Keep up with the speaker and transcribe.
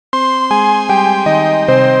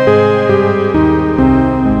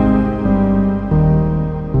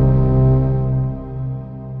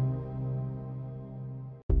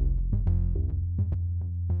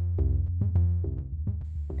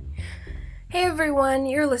Hey everyone,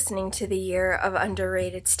 you're listening to The Year of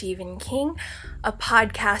Underrated Stephen King, a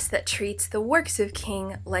podcast that treats the works of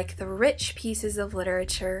King like the rich pieces of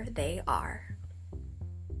literature they are.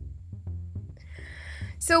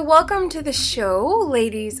 So welcome to the show,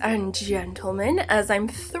 ladies and gentlemen, as I'm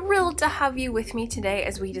thrilled to have you with me today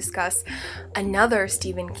as we discuss another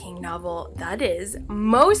Stephen King novel that is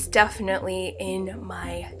most definitely in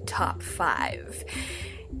my top 5.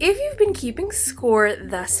 If you've been keeping score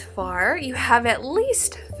thus far, you have at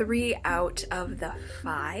least 3 out of the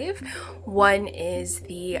 5. One is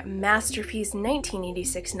the masterpiece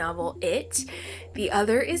 1986 novel, It. The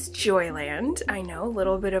other is Joyland. I know, a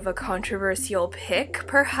little bit of a controversial pick,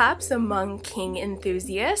 perhaps, among King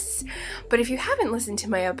enthusiasts. But if you haven't listened to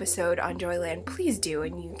my episode on Joyland, please do,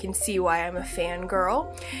 and you can see why I'm a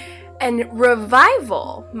fangirl. And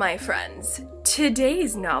Revival, my friends,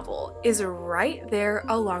 today's novel is right there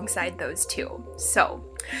alongside those two. So,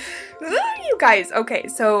 you guys, okay,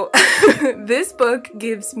 so this book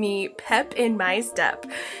gives me pep in my step.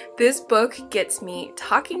 This book gets me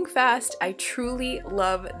talking fast. I truly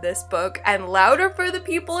love this book. And louder for the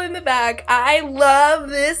people in the back, I love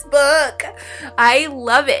this book. I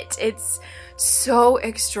love it. It's so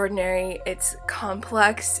extraordinary. It's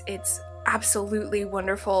complex. It's absolutely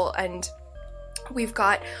wonderful, and we've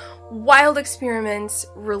got wild experiments,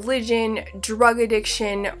 religion, drug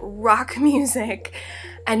addiction, rock music,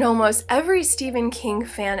 and almost every Stephen King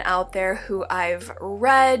fan out there who I've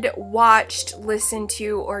read, watched, listened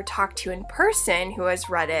to, or talked to in person who has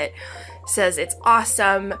read it says it's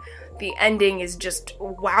awesome. The ending is just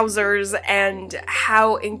wowzers, and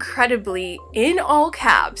how incredibly, in all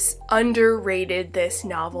caps, underrated this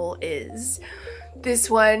novel is.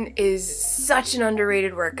 This one is such an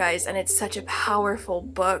underrated work, guys, and it's such a powerful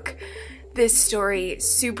book. This story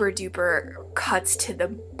super duper cuts to the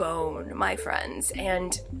bone, my friends,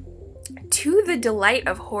 and to the delight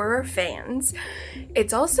of horror fans,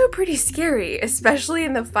 it's also pretty scary, especially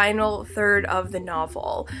in the final third of the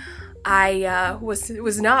novel. I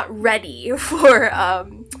was not ready for,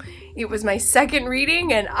 it was my second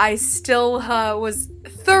reading, and I still was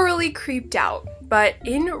thoroughly creeped out. But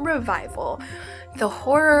in Revival, the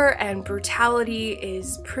horror and brutality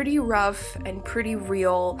is pretty rough and pretty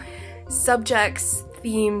real. Subjects,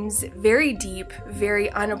 themes, very deep, very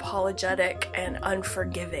unapologetic, and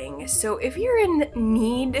unforgiving. So if you're in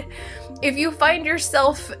need, if you find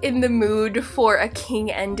yourself in the mood for a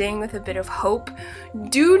King ending with a bit of hope,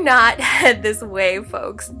 do not head this way,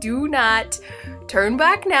 folks. Do not turn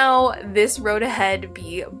back now. This road ahead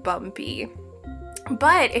be bumpy.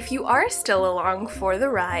 But if you are still along for the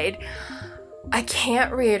ride, I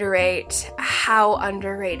can't reiterate how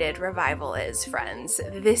underrated Revival is, friends.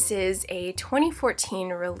 This is a 2014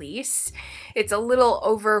 release. It's a little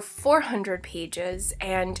over 400 pages,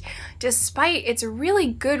 and despite its really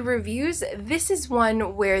good reviews, this is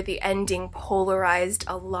one where the ending polarized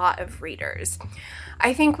a lot of readers.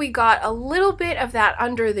 I think we got a little bit of that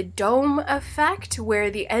Under the Dome effect,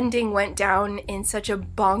 where the ending went down in such a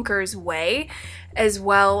bonkers way, as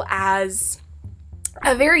well as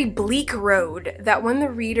a very bleak road that when the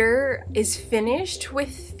reader is finished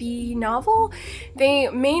with the novel, they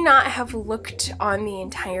may not have looked on the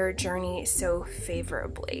entire journey so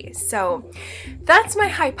favorably. So that's my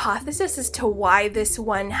hypothesis as to why this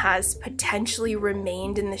one has potentially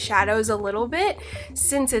remained in the shadows a little bit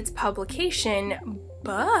since its publication.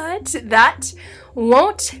 But that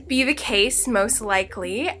won't be the case, most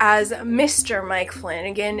likely, as Mr. Mike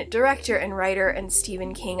Flanagan, director and writer and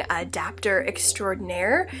Stephen King adapter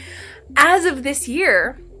extraordinaire, as of this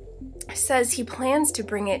year, says he plans to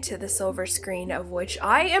bring it to the silver screen, of which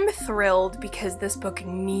I am thrilled because this book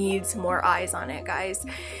needs more eyes on it, guys.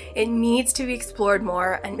 It needs to be explored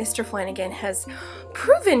more, and Mr. Flanagan has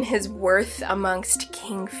proven his worth amongst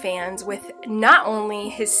King fans with not only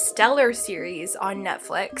his stellar series on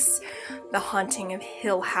Netflix, The Haunting of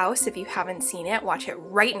Hill House. If you haven't seen it, watch it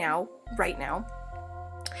right now.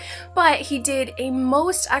 But he did a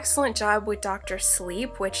most excellent job with Dr.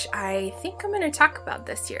 Sleep, which I think I'm going to talk about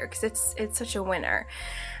this year because it's such a winner.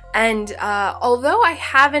 And although I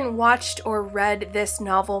haven't watched or read this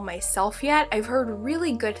novel myself yet, I've heard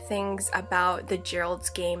really good things about the Gerald's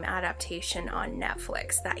Game adaptation on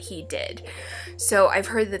Netflix that he did. So I've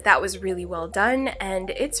heard that that was really well done, and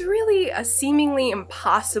it's really a seemingly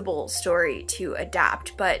impossible story to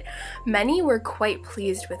adapt, but many were quite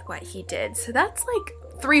pleased with what he did. So that's like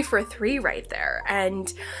 3 for 3 right there,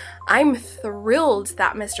 and I'm thrilled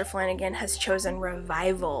that Mr. Flanagan has chosen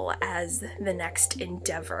Revival as the next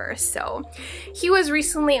endeavor. So he was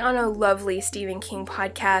recently on a lovely Stephen King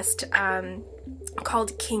podcast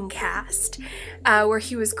called King Cast, where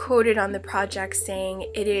he was quoted on the project saying,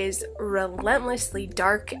 "It is relentlessly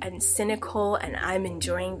dark and cynical, and I'm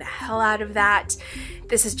enjoying the hell out of that.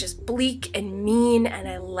 This is just bleak and mean, and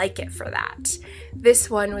I like it for that." This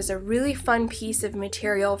one was a really fun piece of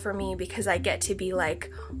material for me because I get to be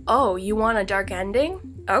like, oh, you want a dark ending?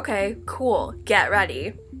 Okay, cool, get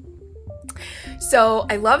ready. So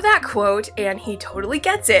I love that quote, and he totally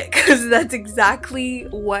gets it because that's exactly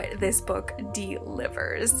what this book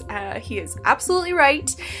delivers. He is absolutely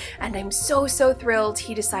right, and I'm so thrilled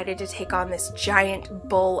he decided to take on this giant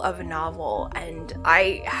bull of a novel, and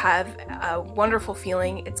I have a wonderful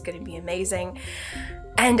feeling it's going to be amazing.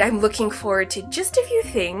 And I'm looking forward to just a few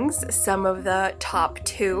things, some of the top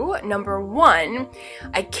 2. Number 1,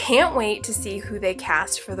 I can't wait to see who they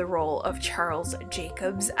cast for the role of Charles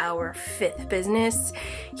Jacobs, our 5th business.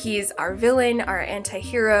 He's our villain, our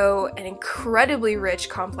anti-hero, an incredibly rich,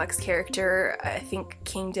 complex character. I think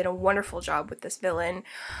King did a wonderful job with this villain.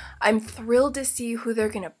 I'm thrilled to see who they're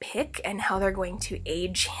going to pick and how they're going to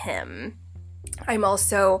age him. I'm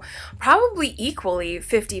also probably equally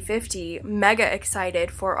 50-50 mega excited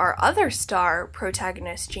for our other star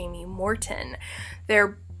protagonist, Jamie Morton.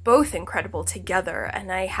 They're both incredible together,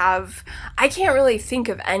 and I can't really think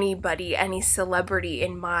of anybody, any celebrity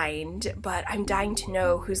in mind, but I'm dying to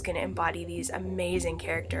know who's going to embody these amazing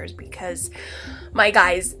characters because, my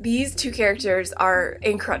guys, these 2 characters are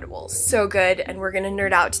incredible, so good, and we're going to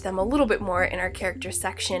nerd out to them a little bit more in our character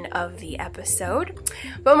section of the episode.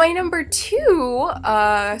 But my number 2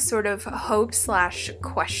 sort of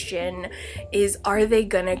hope/question is, are they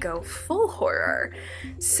gonna go full horror?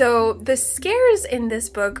 So the scares in this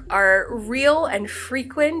book are real and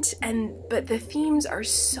frequent, but the themes are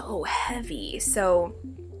so heavy. So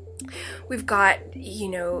we've got,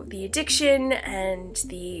 the addiction and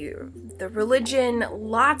the religion,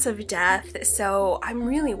 lots of death, so I'm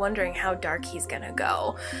really wondering how dark he's gonna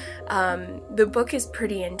go. The book is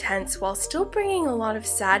pretty intense while still bringing a lot of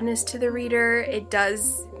sadness to the reader. It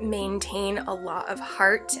does maintain a lot of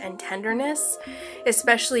heart and tenderness,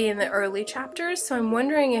 especially in the early chapters, so I'm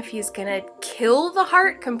wondering if he's gonna kill the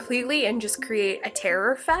heart completely and just create a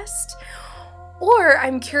terror fest, or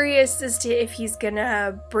I'm curious as to if he's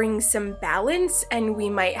gonna bring some balance and we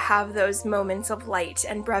might have those moments of light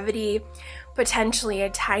and brevity, potentially a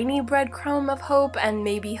tiny breadcrumb of hope, and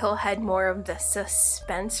maybe he'll head more of the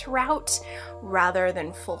suspense route rather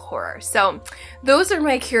than full horror. So those are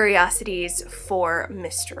my curiosities for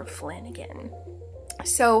Mr. Flanagan.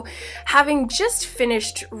 So, having just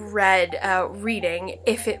finished reading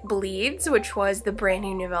If It Bleeds, which was the brand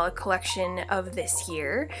new novella collection of this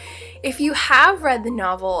year, if you have read the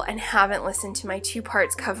novel and haven't listened to my 2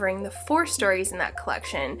 parts covering the 4 stories in that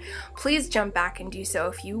collection, please jump back and do so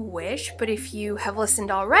if you wish. But if you have listened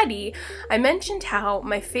already, I mentioned how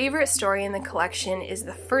my favorite story in the collection is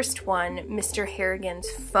the first one, Mr. Harrigan's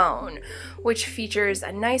Phone, which features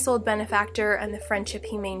a nice old benefactor and the friendship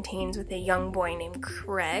he maintains with a young boy named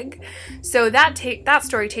Craig. So that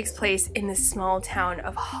story takes place in the small town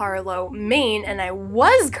of Harlow, Maine, and I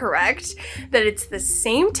was correct that it's the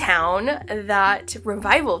same town that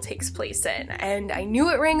Revival takes place in, and I knew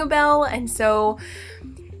it rang a bell. And so,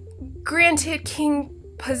 granted, King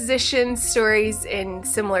positions stories in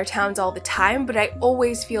similar towns all the time, but I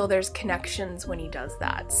always feel there's connections when he does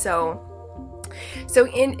that. So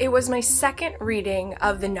it was my second reading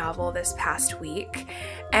of the novel this past week,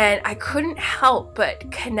 and I couldn't help but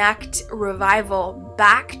connect Revival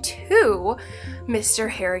back to Mr.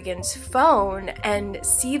 Harrigan's Phone and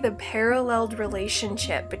see the paralleled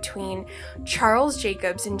relationship between Charles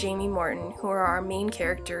Jacobs and Jamie Morton, who are our main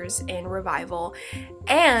characters in Revival,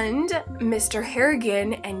 and Mr.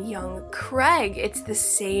 Harrigan and young Craig. It's the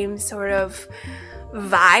same sort of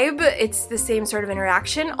vibe, it's the same sort of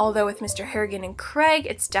interaction, although with Mr. Harrigan and Craig,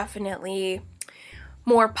 it's definitely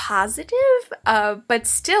more positive, but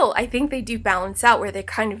still, I think they do balance out where they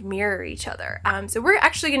kind of mirror each other. So we're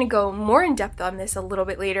actually going to go more in depth on this a little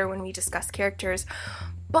bit later when we discuss characters,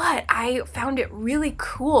 but I found it really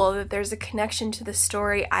cool that there's a connection to the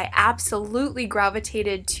story. I absolutely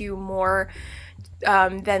gravitated to more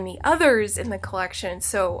than the others in the collection,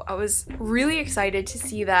 so I was really excited to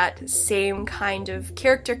see that same kind of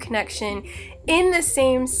character connection in the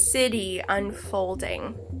same city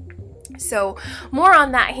unfolding. So more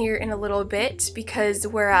on that here in a little bit, because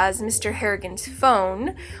whereas Mr. Harrigan's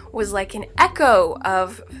Phone was like an echo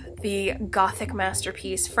of the Gothic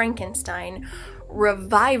masterpiece Frankenstein,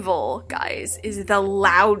 Revival, guys, is the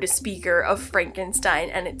loudspeaker of Frankenstein,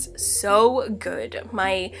 and it's so good.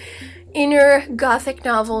 My inner Gothic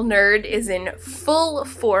novel nerd is in full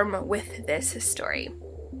form with this story.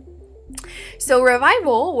 So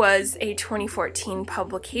Revival was a 2014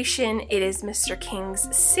 publication. It is Mr. King's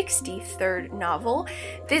 63rd novel.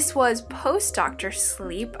 This was post Dr.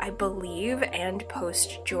 Sleep, I believe, and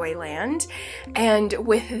post Joyland. And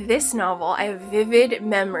with this novel, I have vivid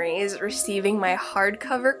memories receiving my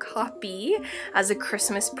hardcover copy as a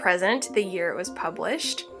Christmas present the year it was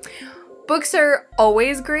published. Books are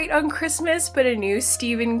always great on Christmas, but a new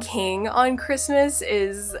Stephen King on Christmas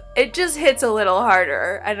it just hits a little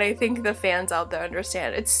harder, and I think the fans out there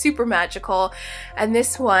understand. It's super magical, and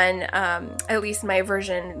this one, at least my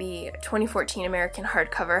version, the 2014 American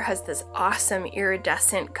hardcover, has this awesome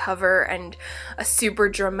iridescent cover and a super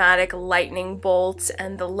dramatic lightning bolt,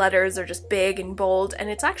 and the letters are just big and bold, and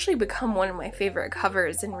it's actually become one of my favorite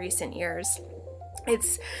covers in recent years.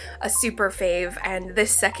 It's a super fave, and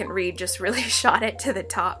this second read just really shot it to the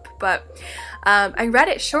top. But I read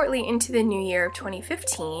it shortly into the new year of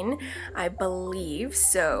 2015, I believe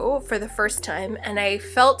so, for the first time, and I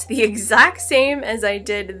felt the exact same as I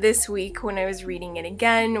did this week when I was reading it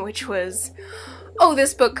again, which was, oh,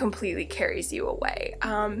 this book completely carries you away.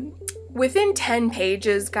 Within 10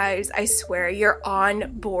 pages, guys, I swear, you're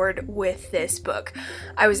on board with this book.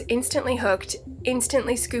 I was instantly hooked,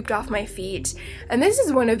 instantly scooped off my feet, and this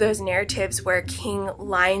is one of those narratives where King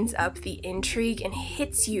lines up the intrigue and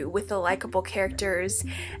hits you with the likable characters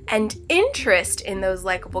and interest in those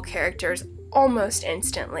likable characters almost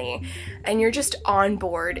instantly, and you're just on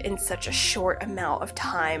board in such a short amount of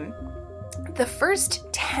time. The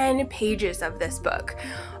first 10 pages of this book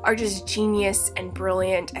are just genius and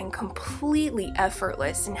brilliant and completely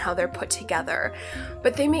effortless in how they're put together,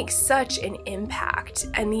 but they make such an impact,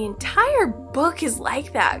 and the entire book is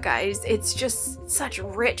like that, guys. It's just such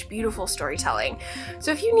rich, beautiful storytelling.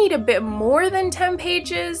 So if you need a bit more than 10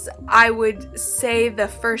 pages, I would say the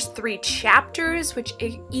first 3 chapters, which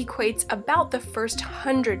equates about the first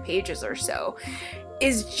 100 pages or so,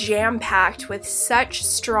 is jam-packed with such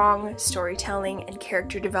strong storytelling and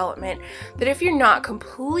character development that if you're not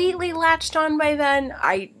completely latched on by then,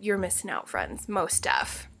 you're missing out, friends, most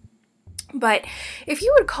def. But if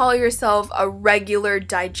you would call yourself a regular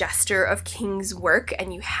digester of King's work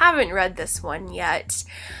and you haven't read this one yet,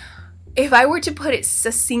 if I were to put it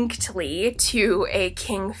succinctly to a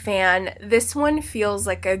King fan, this one feels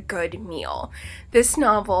like a good meal. This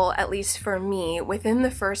novel, at least for me, within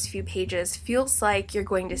the first few pages, feels like you're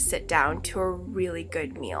going to sit down to a really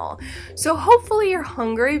good meal. So hopefully you're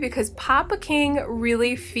hungry, because Papa King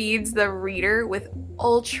really feeds the reader with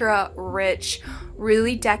ultra rich,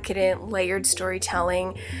 really decadent, layered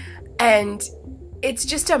storytelling, and it's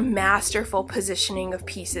just a masterful positioning of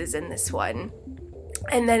pieces in this one.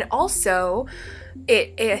 And then also,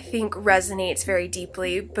 it I think resonates very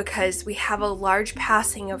deeply because we have a large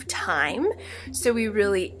passing of time, so we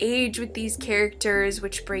really age with these characters,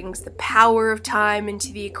 which brings the power of time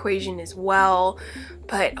into the equation as well.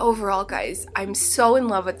 But overall, guys, I'm so in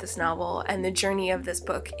love with this novel, and the journey of this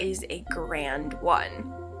book is a grand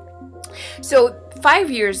one. So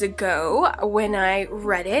 5 years ago, when I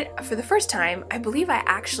read it for the first time, I believe I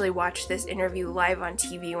actually watched this interview live on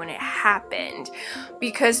TV when it happened,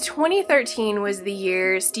 because 2013 was the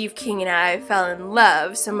year Steve King and I fell in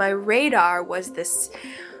love, so my radar was this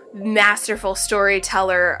masterful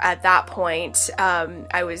storyteller at that point.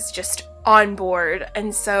 I was just on board,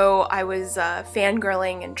 and so I was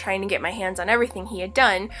fangirling and trying to get my hands on everything he had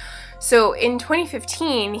done. So in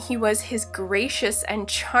 2015, he was his gracious and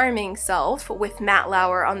charming self with Matt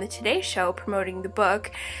Lauer on the Today Show promoting the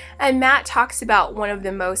book, and Matt talks about one of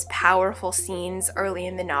the most powerful scenes early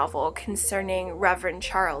in the novel concerning Reverend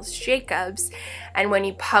Charles Jacobs and when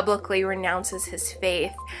he publicly renounces his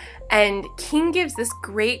faith. And King gives this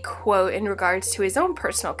great quote in regards to his own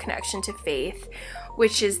personal connection to faith,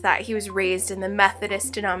 which is that he was raised in the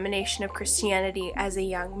Methodist denomination of Christianity as a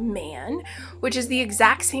young man, which is the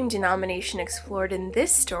exact same denomination explored in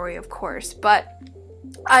this story, of course. But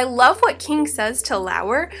I love what King says to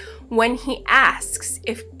Lauer when he asks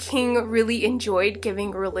if King really enjoyed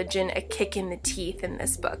giving religion a kick in the teeth in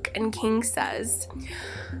this book. And King says,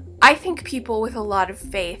 "I think people with a lot of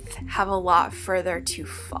faith have a lot further to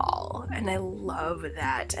fall." And I love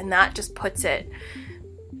that. And that just puts it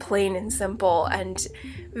plain and simple and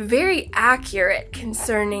very accurate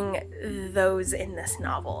concerning those in this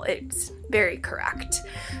novel. It's very correct.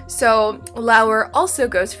 So Lauer also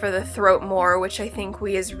goes for the throat more, which I think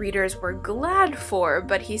we as readers were glad for,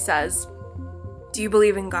 but he says, "Do you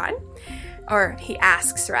believe in God?" Or he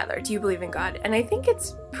asks, rather, "Do you believe in God?" And I think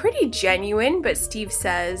it's pretty genuine, but Steve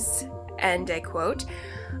says, and I quote,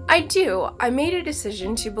 "I do. I made a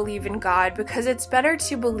decision to believe in God because it's better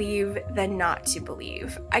to believe than not to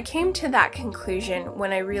believe. I came to that conclusion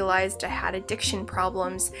when I realized I had addiction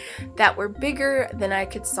problems that were bigger than I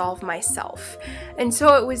could solve myself. And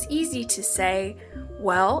so it was easy to say,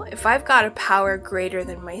 well, if I've got a power greater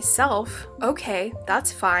than myself, okay,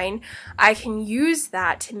 that's fine. I can use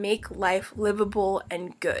that to make life livable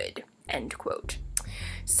and good," end quote.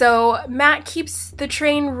 So Matt keeps the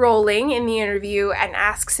train rolling in the interview and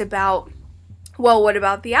asks about, well, what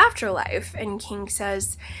about the afterlife? And King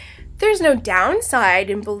says, "There's no downside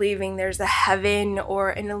in believing there's a heaven or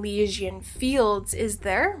an Elysian fields, is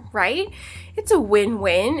there, right? It's a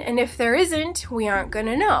win-win, and if there isn't, we aren't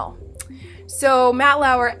gonna know." So Matt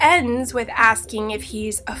Lauer ends with asking if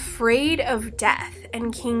he's afraid of death,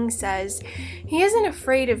 and King says he isn't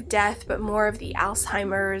afraid of death, but more of the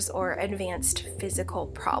Alzheimer's or advanced physical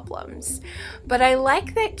problems. But I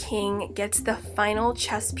like that King gets the final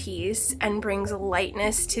chess piece and brings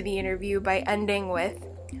lightness to the interview by ending with,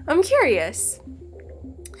 "I'm curious."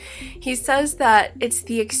 He says that it's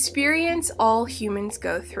the experience all humans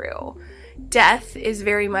go through. Death is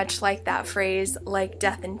very much like that phrase, like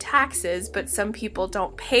death and taxes, but some people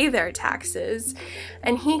don't pay their taxes.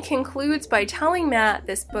 And he concludes by telling Matt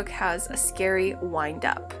this book has a scary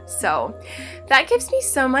wind-up. So that gives me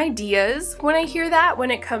some ideas when I hear that, when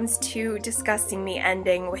it comes to discussing the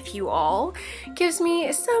ending with you all. It gives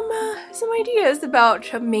me some ideas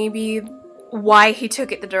about maybe why he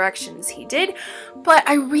took it the directions he did, but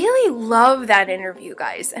I really love that interview,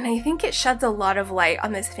 guys, and I think it sheds a lot of light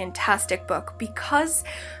on this fantastic book because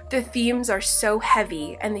the themes are so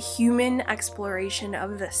heavy and the human exploration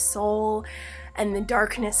of the soul and the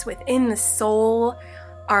darkness within the soul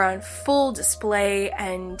are on full display,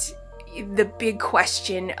 and the big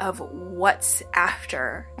question of what's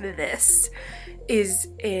after this is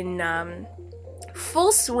in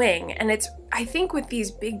full swing. And it's, I think with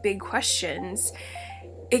these big questions,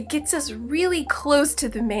 it gets us really close to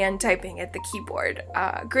the man typing at the keyboard.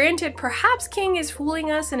 Granted, perhaps King is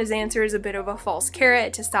fooling us and his answer is a bit of a false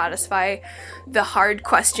carrot to satisfy the hard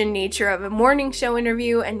question nature of a morning show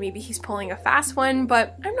interview, and maybe he's pulling a fast one,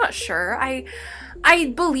 but I'm not sure. I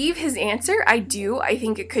believe his answer. I do. I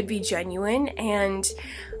think it could be genuine, and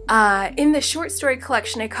in the short story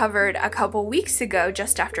collection I covered a couple weeks ago,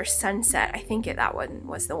 Just After Sunset, I think that one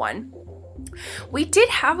was the one, we did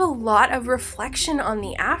have a lot of reflection on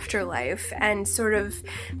the afterlife and sort of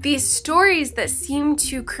these stories that seem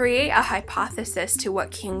to create a hypothesis to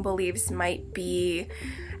what King believes might be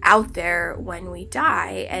out there when we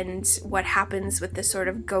die and what happens with the sort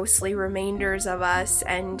of ghostly remainders of us.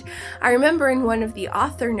 And I remember in one of the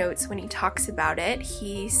author notes when he talks about it,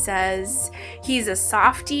 he says he's a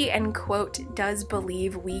softie and, quote, does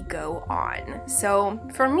believe we go on. So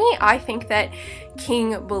for me, I think that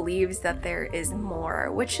King believes that there is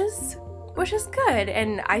more, which is good,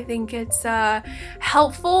 and I think it's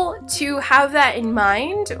helpful to have that in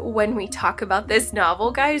mind when we talk about this novel,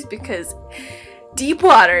 guys, because deep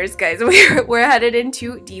waters, guys. We're headed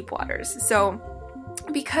into deep waters. So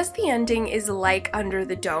because the ending is like Under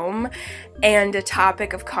the Dome and a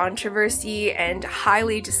topic of controversy and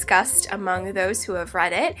highly discussed among those who have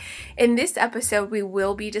read it, in this episode we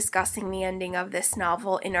will be discussing the ending of this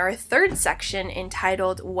novel in our third section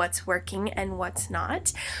entitled What's Working and What's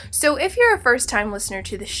Not. So if you're a first-time listener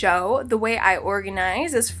to the show, the way I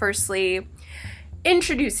organize is firstly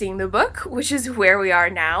introducing the book, which is where we are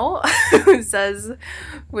now,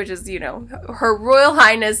 which is, you know, Her Royal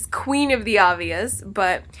Highness Queen of the Obvious.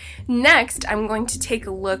 But next, I'm going to take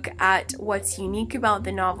a look at what's unique about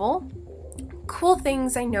the novel, cool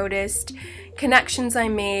things I noticed, connections I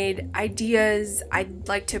made, ideas I'd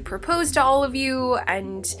like to propose to all of you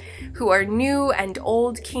and who are new and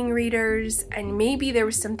old King readers, and maybe there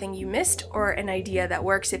was something you missed or an idea that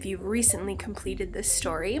works if you've recently completed this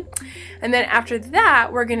story. And then after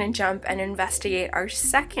that, we're going to jump and investigate our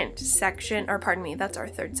second section, or pardon me, that's our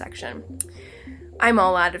third section. I'm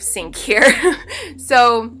all out of sync here.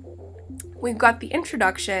 So we've got the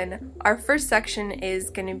introduction. Our first section is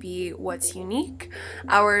going to be what's unique.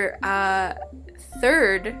 Our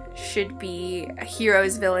third should be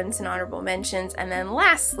heroes, villains, and honorable mentions. And then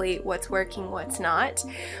lastly, what's working, what's not.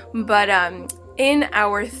 But in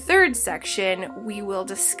our third section, we will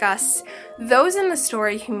discuss those in the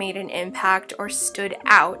story who made an impact or stood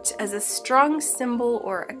out as a strong symbol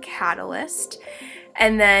or a catalyst.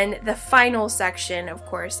 And then the final section, of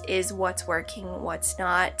course, is what's working, what's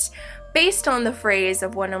not, based on the phrase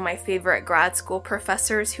of one of my favorite grad school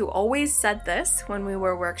professors who always said this when we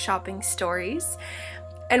were workshopping stories.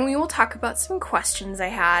 and we will talk about some questions I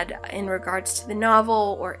had in regards to the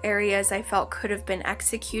novel or areas I felt could have been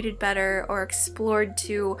executed better or explored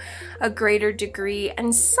to a greater degree.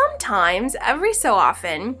 And sometimes, every so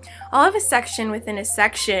often, I'll have a section within a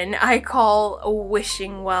section I call a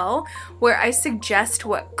wishing well, where I suggest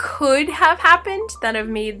what could have happened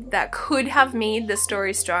that could have made the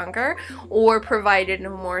story stronger or provided a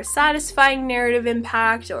more satisfying narrative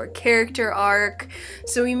impact or character arc.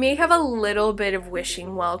 So we may have a little bit of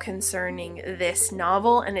wishing well concerning this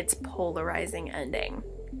novel and its polarizing ending.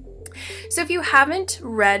 So if you haven't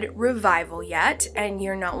read Revival yet and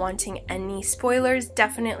you're not wanting any spoilers,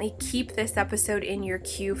 definitely keep this episode in your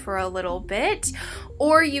queue for a little bit,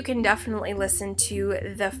 or you can definitely listen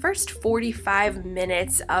to the first 45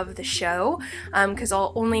 minutes of the show, because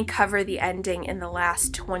I'll only cover the ending in the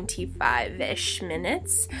last 25-ish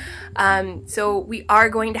minutes. So we are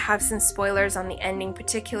going to have some spoilers on the ending,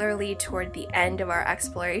 particularly toward the end of our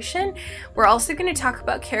exploration. We're also going to talk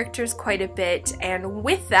about characters quite a bit, and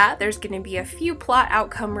with that, there's going to be a few plot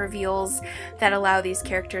outcome reveals that allow these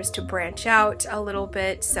characters to branch out a little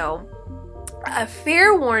bit. So a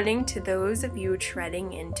fair warning to those of you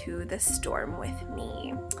treading into the storm with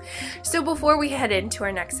me. So before we head into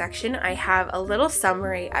our next section, I have a little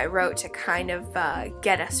summary I wrote to kind of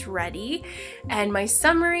get us ready. And my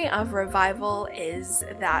summary of Revival is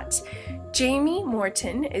that Jamie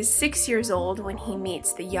Morton is 6 years old when he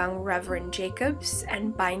meets the young Reverend Jacobs,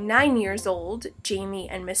 and by 9 years old, Jamie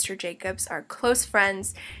and Mr. Jacobs are close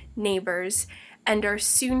friends, neighbors, and are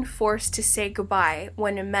soon forced to say goodbye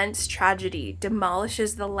when immense tragedy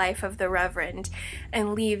demolishes the life of the Reverend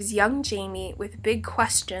and leaves young Jamie with big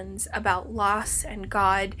questions about loss and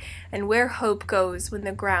God and where hope goes when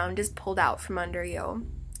the ground is pulled out from under you.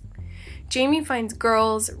 Jamie finds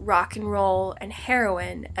girls, rock and roll, and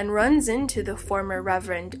heroin and runs into the former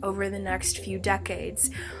Reverend over the next few decades,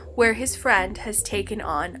 where his friend has taken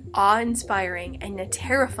on awe-inspiring and a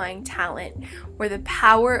terrifying talent where the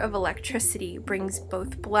power of electricity brings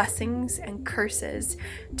both blessings and curses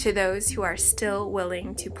to those who are still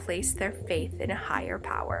willing to place their faith in a higher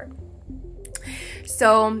power.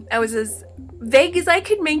 So I was as vague as I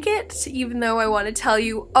could make it, even though I want to tell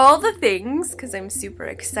you all the things because I'm super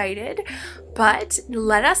excited. But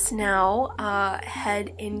let us now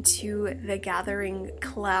head into the gathering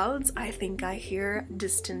clouds. I think I hear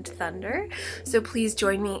distant thunder. So please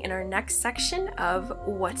join me in our next section of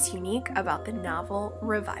What's Unique About the Novel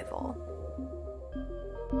Revival.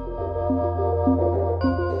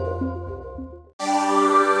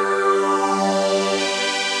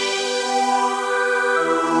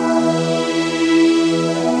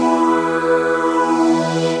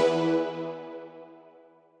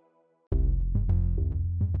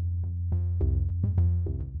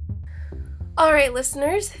 Alright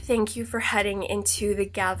listeners, thank you for heading into the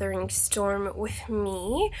gathering storm with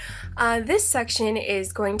me. This section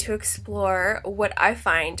is going to explore what I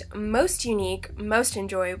find most unique, most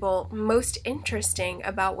enjoyable, most interesting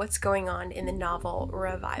about what's going on in the novel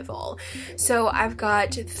Revival. So I've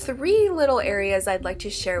got 3 little areas I'd like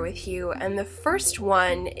to share with you, and the first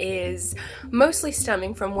one is mostly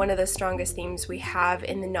stemming from one of the strongest themes we have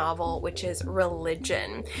in the novel, which is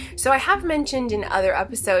religion. So I have mentioned in other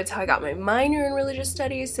episodes how I got my minor in religious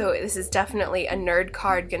studies, so this is definitely a nerd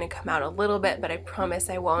card going to come out a little bit, but I promise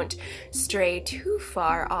I won't stray too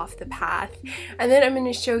far off the path. And then I'm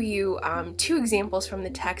going to show you 2 examples from the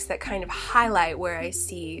text that kind of highlight where I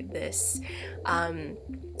see this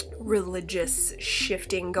religious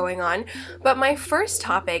shifting going on. But my first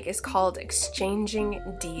topic is called exchanging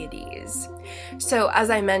deities. So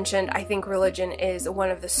as I mentioned, I think religion is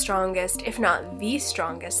one of the strongest, if not the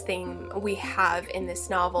strongest theme we have in this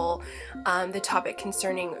novel. The topic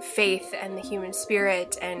concerning faith and the human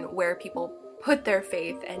spirit and where people put their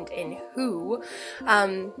faith and in who.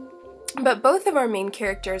 But both of our main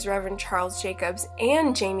characters, Reverend Charles Jacobs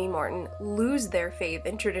and Jamie Morton, lose their faith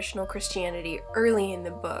in traditional Christianity early in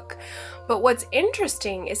the book. But what's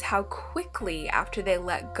interesting is how quickly, after they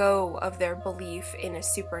let go of their belief in a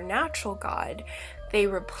supernatural God, they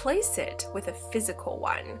replace it with a physical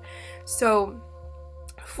one. So,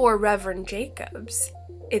 for Reverend Jacobs,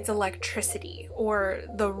 it's electricity, or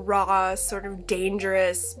the raw, sort of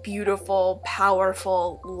dangerous, beautiful,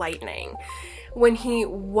 powerful lightning. When he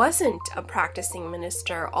wasn't a practicing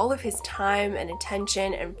minister, all of his time and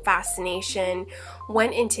attention and fascination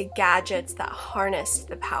went into gadgets that harnessed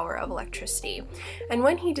the power of electricity. And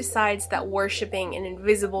when he decides that worshiping an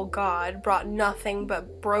invisible God brought nothing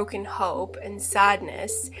but broken hope and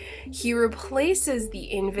sadness, he replaces the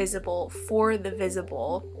invisible for the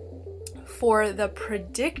visible for the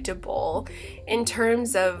predictable in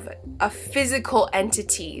terms of a physical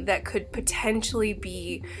entity that could potentially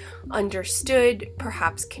be understood,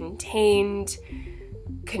 perhaps contained,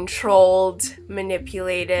 controlled,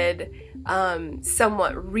 manipulated,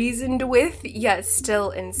 somewhat reasoned with, yet still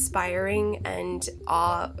inspiring and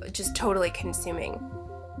just totally consuming.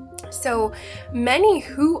 So many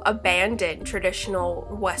who abandon traditional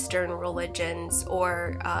Western religions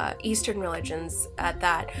or Eastern religions at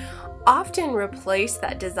that often replace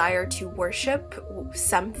that desire to worship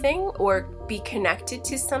something or be connected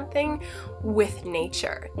to something with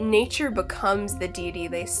nature. Nature becomes the deity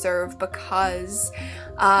they serve because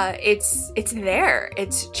it's there,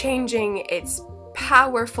 it's changing, it's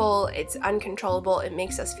powerful, it's uncontrollable, it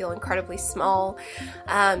makes us feel incredibly small.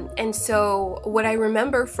 And so what I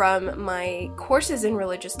remember from my courses in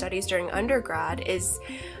religious studies during undergrad is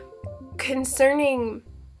concerning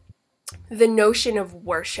the notion of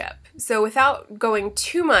worship. So without going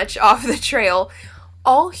too much off the trail,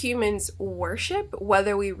 all humans worship,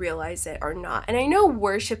 whether we realize it or not. And I know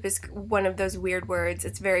worship is one of those weird words.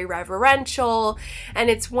 It's very reverential, and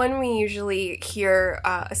it's one we usually hear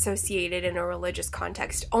associated in a religious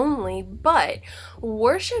context only, but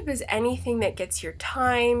worship is anything that gets your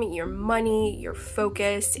time, your money, your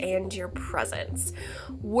focus, and your presence.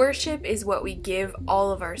 Worship is what we give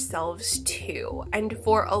all of ourselves to, and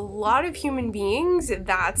for a lot of human beings,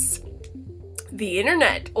 that's the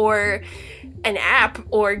internet, or an app,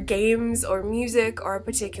 or games, or music, or a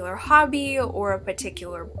particular hobby, or a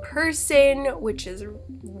particular person, which is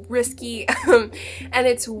risky. And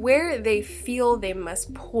it's where they feel they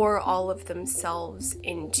must pour all of themselves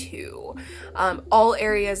into. All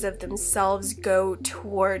areas of themselves go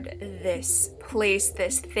toward this place,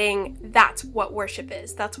 this thing. That's what worship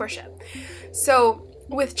is. That's worship. So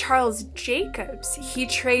with Charles Jacobs, he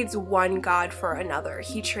trades one God for another.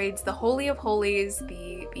 He trades the Holy of Holies,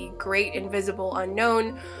 the great invisible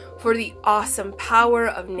unknown, for the awesome power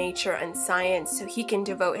of nature and science, so he can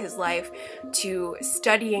devote his life to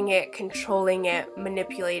studying it, controlling it,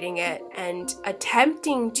 manipulating it, and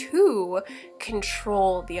attempting to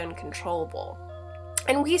control the uncontrollable.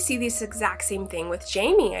 And we see this exact same thing with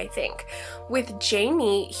Jamie, I think. With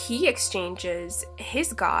Jamie, he exchanges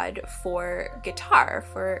his God for guitar,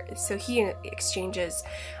 so he exchanges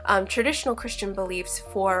traditional Christian beliefs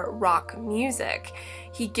for rock music.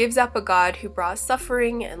 He gives up a God who brought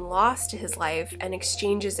suffering and loss to his life and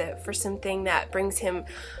exchanges it for something that brings him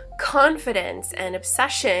confidence and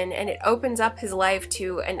obsession, and it opens up his life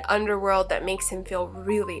to an underworld that makes him feel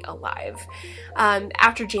really alive.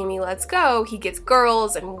 After Jamie lets go, he gets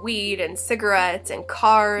girls and weed and cigarettes and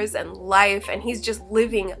cars and life, and he's just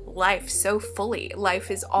living life so fully.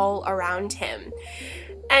 Life is all around him.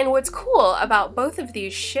 And what's cool about both of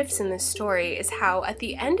these shifts in this story is how at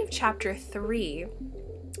the end of chapter 3,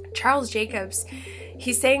 Charles Jacobs,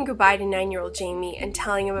 he's saying goodbye to 9-year-old Jamie and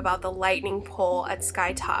telling him about the lightning pole at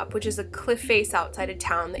Skytop, which is a cliff face outside of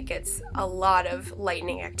town that gets a lot of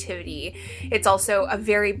lightning activity. It's also a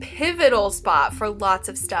very pivotal spot for lots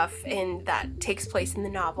of stuff that takes place in the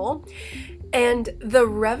novel. And the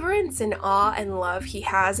reverence and awe and love he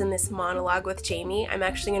has in this monologue with Jamie, I'm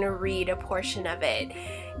actually going to read a portion of it.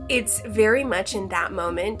 It's very much in that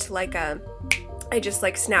moment, I just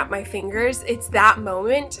snap my fingers. It's that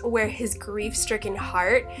moment where his grief-stricken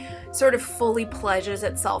heart sort of fully pledges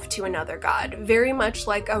itself to another God. Very much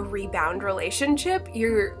like a rebound relationship.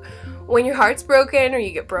 When your heart's broken or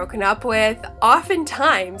you get broken up with,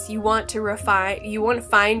 oftentimes you want to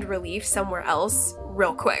find relief somewhere else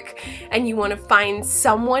real quick. And you want to find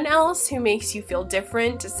someone else who makes you feel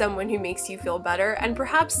different, someone who makes you feel better, and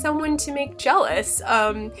perhaps someone to make jealous.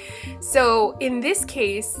 So in this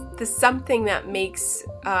case, the something that makes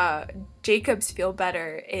Jacobs feel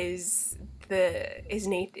better is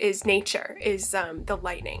nature, the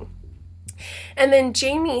lightning. And then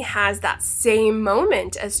Jamie has that same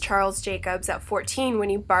moment as Charles Jacobs at 14 when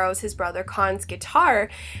he borrows his brother Khan's guitar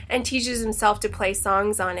and teaches himself to play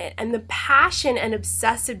songs on it. And the passion and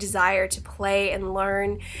obsessive desire to play and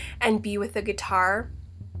learn and be with the guitar,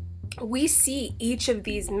 we see each of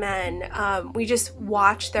these men, we just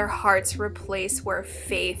watch their hearts replace where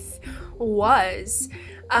faith was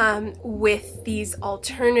with these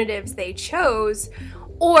alternatives they chose.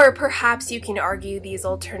 Or perhaps you can argue these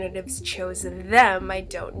alternatives chose them, I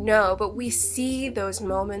don't know, but we see those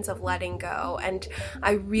moments of letting go, and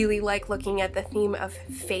I really like looking at the theme of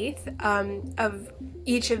faith of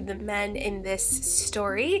each of the men in this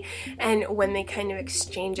story, and when they kind of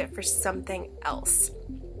exchange it for something else.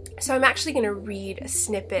 So I'm actually going to read a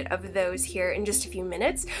snippet of those here in just a few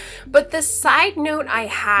minutes. But the side note I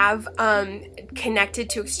have connected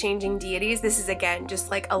to exchanging deities, this is again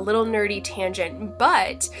just like a little nerdy tangent,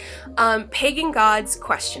 but pagan gods ?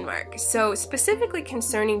 So specifically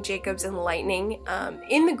concerning Jacob's and lightning,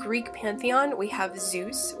 in the Greek pantheon we have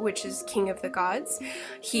Zeus, which is king of the gods.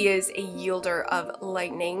 He is a yielder of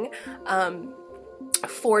lightning,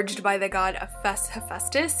 forged by the god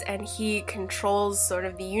Hephaestus, and he controls sort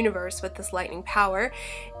of the universe with this lightning power.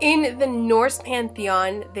 In the Norse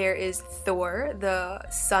pantheon, there is Thor, the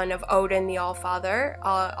son of Odin, the Allfather,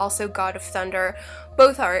 also god of thunder.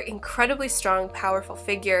 Both are incredibly strong, powerful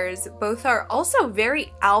figures. Both are also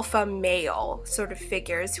very alpha male sort of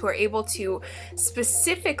figures who are able to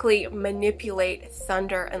specifically manipulate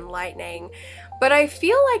thunder and lightning. But I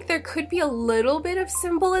feel like there could be a little bit of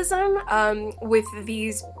symbolism with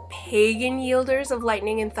these pagan yielders of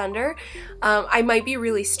lightning and thunder. I might be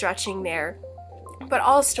really stretching there, but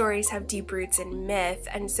all stories have deep roots in myth,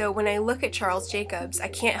 and so when I look at Charles Jacobs, I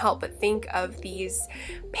can't help but think of these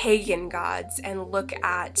pagan gods and look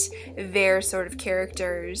at their sort of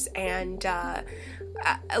characters and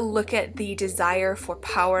look at the desire for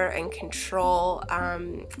power and control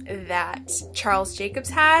that Charles Jacobs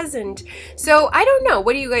has. And so I don't know,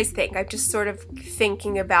 what do you guys think? I'm just sort of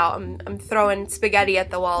thinking about, I'm throwing spaghetti at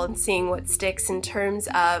the wall and seeing what sticks in terms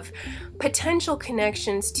of potential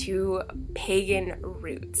connections to pagan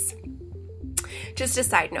roots. Just a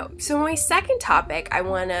side note. So my second topic I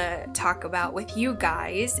want to talk about with you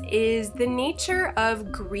guys is the nature of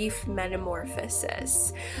grief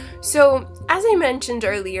metamorphosis. So as I mentioned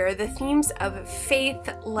earlier, the themes of faith,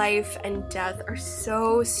 life, and death are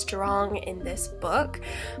so strong in this book,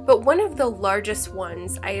 but one of the largest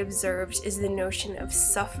ones I observed is the notion of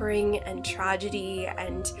suffering and tragedy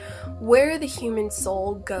and where the human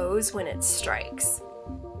soul goes when it strikes.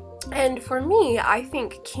 And for me, I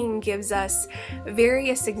think King gives us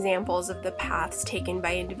various examples of the paths taken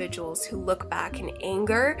by individuals who look back in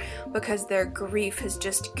anger because their grief has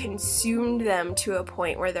just consumed them to a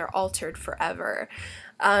point where they're altered forever.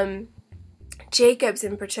 Jacobs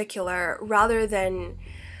in particular, rather than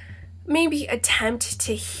maybe attempt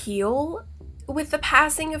to heal with the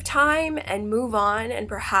passing of time and move on and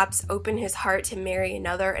perhaps open his heart to marry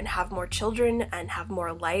another and have more children and have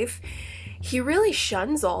more life, he really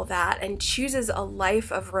shuns all that and chooses a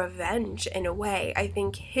life of revenge in a way. I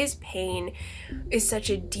think his pain is such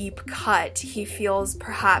a deep cut. He feels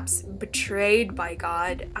perhaps betrayed by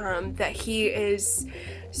God, that he is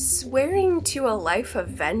swearing to a life of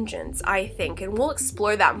vengeance, I think. And we'll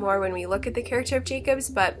explore that more when we look at the character of Jacobs,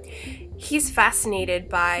 but he's fascinated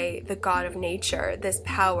by the god of nature, this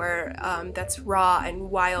power that's raw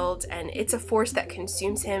and wild, and it's a force that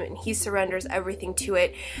consumes him, and he surrenders everything to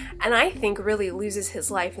it, and I think really loses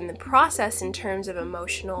his life in the process in terms of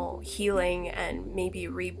emotional healing and maybe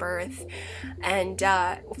rebirth. And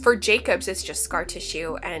for Jacobs, it's just scar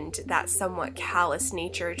tissue and that somewhat callous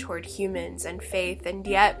nature toward humans and faith, and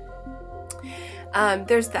yet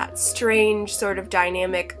there's that strange sort of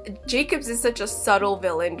dynamic. Jacobs is such a subtle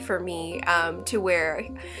villain for me, to where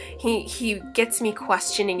he gets me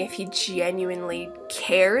questioning if he genuinely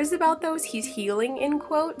cares about those he's healing, in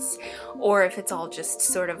quotes, or if it's all just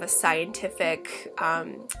sort of a scientific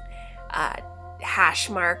hash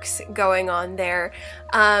marks going on there.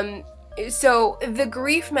 So the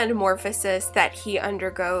grief metamorphosis that he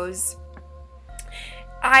undergoes,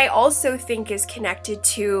 I also think is connected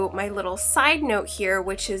to my little side note here,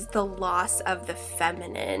 which is the loss of the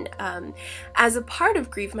feminine. As a part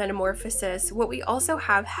of grief metamorphosis, what we also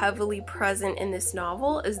have heavily present in this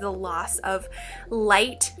novel is the loss of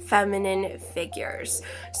light feminine figures.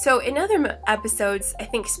 So in other episodes, I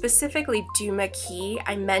think specifically Duma Key,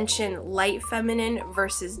 I mention light feminine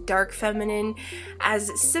versus dark feminine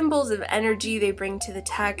as symbols of energy they bring to the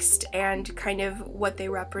text and kind of what they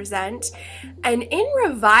represent. And in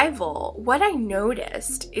Revival, what I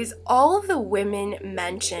noticed is all of the women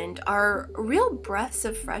mentioned are real breaths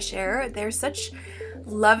of fresh air. They're such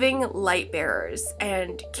loving light bearers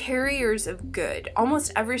and carriers of good.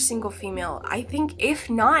 Almost every single female, I think, if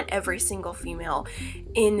not every single female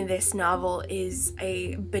in this novel, is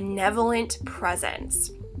a benevolent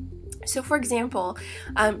presence. So for example,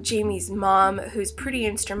 Jamie's mom, who's pretty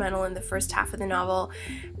instrumental in the first half of the novel,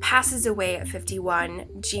 passes away at 51.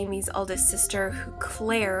 Jamie's eldest sister,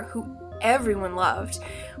 Claire, who everyone loved,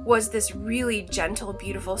 was this really gentle,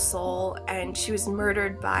 beautiful soul, and she was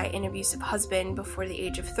murdered by an abusive husband before the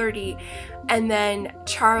age of 30. And then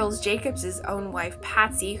Charles Jacobs' own wife,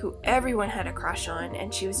 Patsy, who everyone had a crush on,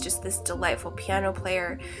 and she was just this delightful piano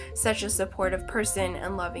player, such a supportive person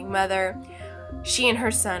and loving mother. she and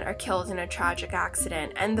her son are killed in a tragic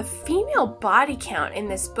accident. And the female body count in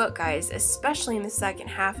this book, guys, especially in the second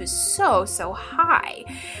half, is so high.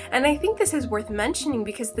 And I think this is worth mentioning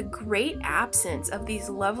because the great absence of these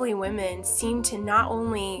lovely women seemed to not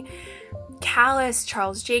only callous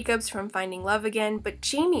Charles Jacobs from finding love again, but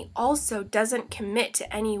Jamie also doesn't commit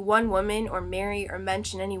to any one woman or marry or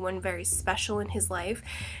mention anyone very special in his life.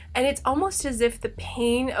 And it's almost as if the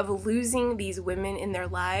pain of losing these women in their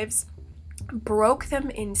lives broke them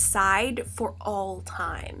inside for all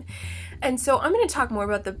time. And so I'm going to talk more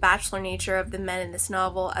about the bachelor nature of the men in this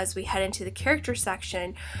novel as we head into the character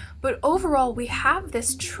section, but overall we have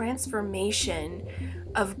this transformation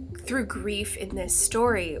through grief in this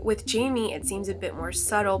story. With Jamie, it seems a bit more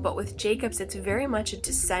subtle, but with Jacobs, it's very much a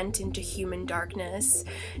descent into human darkness,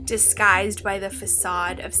 disguised by the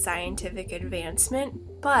facade of scientific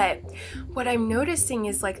advancement. But what I'm noticing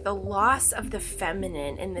is like the loss of the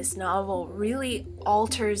feminine in this novel really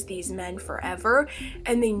alters these men forever,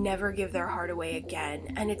 and they never give their heart away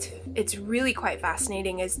again. And it's really quite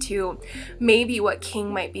fascinating as to maybe what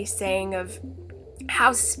King might be saying of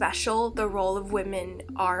how special the role of women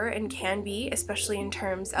are and can be, especially in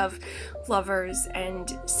terms of lovers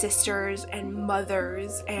and sisters and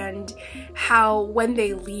mothers, and how when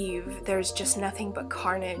they leave there's just nothing but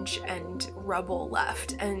carnage and rubble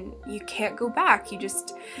left and you can't go back.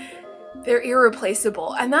 They're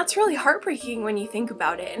irreplaceable, and that's really heartbreaking when you think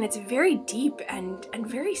about it, and it's very deep and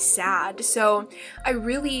very sad. So I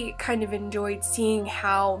really kind of enjoyed seeing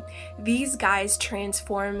how these guys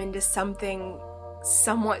transform into something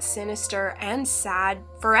somewhat sinister and sad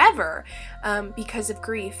forever because of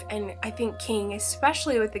grief. And I think King,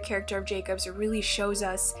 especially with the character of Jacobs, really shows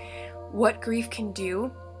us what grief can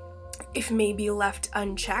do if maybe left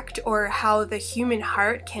unchecked, or how the human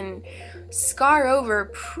heart can scar over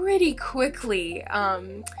pretty quickly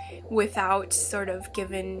without sort of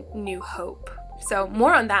given new hope. So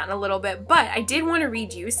more on that in a little bit, but I did want to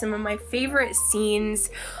read you some of my favorite scenes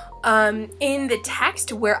in the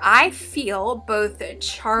text where I feel both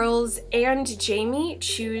Charles and Jamie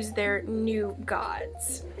choose their new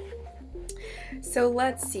gods. So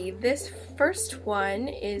let's see, this first one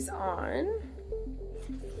is on...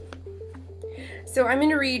 So I'm going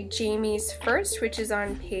to read Jamie's first, which is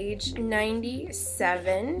on page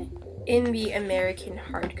 97 in the American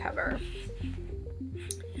hardcover.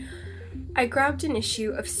 I grabbed an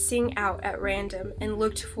issue of Sing Out at random and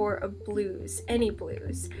looked for a blues, any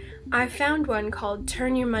blues. I found one called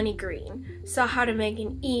Turn Your Money Green, saw how to make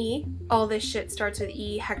an E, all this shit starts with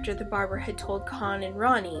E, Hector the barber had told Con and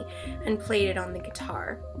Ronnie, and played it on the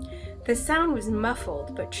guitar. The sound was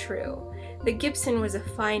muffled but true. The Gibson was a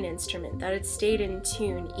fine instrument that had stayed in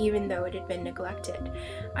tune even though it had been neglected.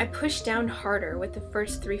 I pushed down harder with the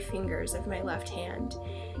first 3 fingers of my left hand.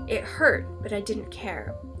 It hurt, but I didn't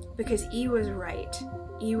care. Because E was right.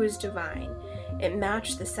 E was divine. It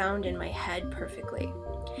matched the sound in my head perfectly.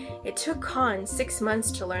 It took Con 6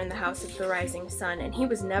 months to learn the House of the Rising Sun, and he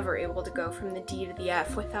was never able to go from the D to the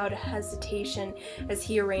F without a hesitation as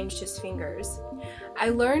he arranged his fingers. I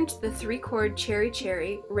learned the 3-chord Cherry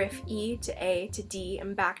Cherry, riff E to A to D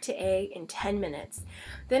and back to A in 10 minutes,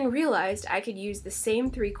 then realized I could use the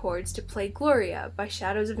same 3 chords to play Gloria by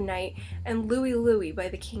Shadows of Night and Louie Louie by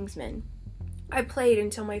the Kingsmen. I played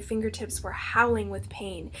until my fingertips were howling with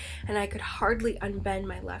pain, and I could hardly unbend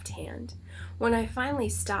my left hand. When I finally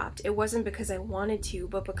stopped, it wasn't because I wanted to,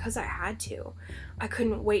 but because I had to. I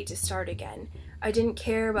couldn't wait to start again. I didn't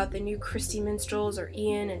care about the new Christy Minstrels or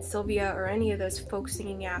Ian and Sylvia or any of those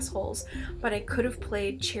folk-singing assholes, but I could have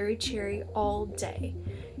played Cherry Cherry all day.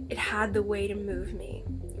 It had the way to move me.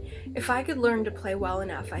 If I could learn to play well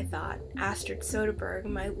enough, I thought, Astrid Soderbergh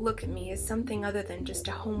might look at me as something other than just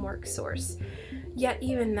a homework source. Yet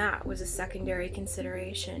even that was a secondary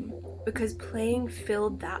consideration, because playing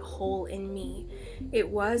filled that hole in me. It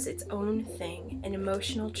was its own thing, an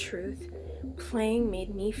emotional truth. Playing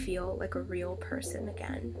made me feel like a real person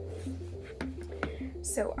again.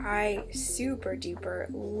 So I super duper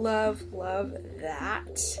love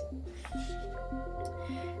that.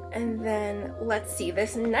 And then, let's see,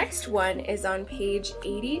 this next one is on page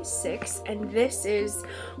 86, and this is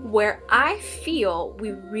where I feel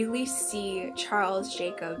we really see Charles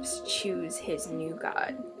Jacobs choose his new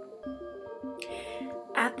god.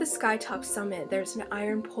 At the skytop summit, there's an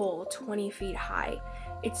iron pole 20 feet high.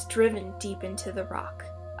 It's driven deep into the rock.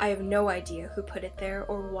 I have no idea who put it there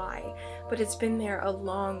or why, but it's been there a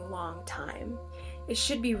long, long time. It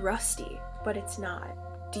should be rusty, but it's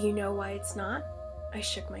not. Do you know why it's not? I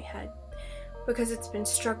shook my head. Because it's been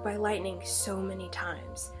struck by lightning so many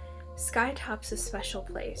times. Skytop's a special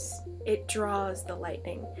place. It draws the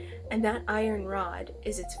lightning, and that iron rod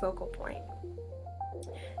is its focal point.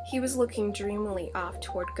 He was looking dreamily off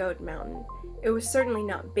toward Goat Mountain. It was certainly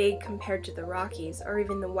not big compared to the Rockies or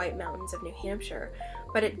even the White Mountains of New Hampshire,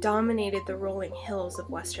 but it dominated the rolling hills of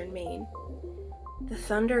western Maine. The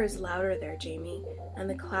thunder is louder there, Jamie, and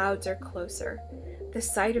the clouds are closer. The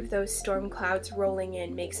sight of those storm clouds rolling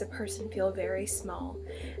in makes a person feel very small,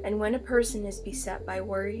 and when a person is beset by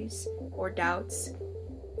worries or doubts,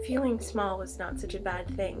 feeling small is not such a bad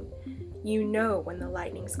thing. You know when the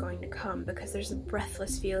lightning's going to come because there's a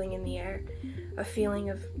breathless feeling in the air, a feeling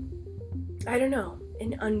of, I don't know,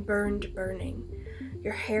 an unburned burning.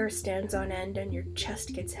 Your hair stands on end and your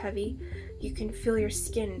chest gets heavy. You can feel your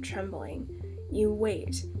skin trembling. You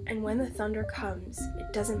wait, and when the thunder comes,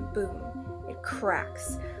 it doesn't boom. It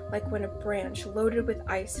cracks, like when a branch loaded with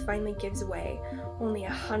ice finally gives way, only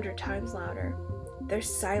 100 times louder. There's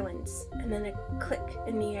silence, and then a click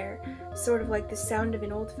in the air, sort of like the sound of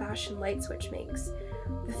an old-fashioned light switch makes.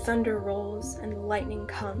 The thunder rolls, and the lightning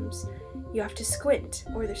comes. You have to squint,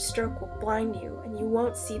 or the stroke will blind you, and you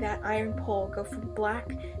won't see that iron pole go from black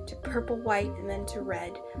to purple-white and then to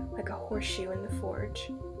red, like a horseshoe in the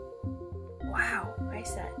forge. Wow, I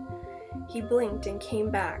said. He blinked and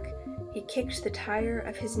came back. He kicked the tire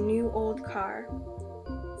of his new old car.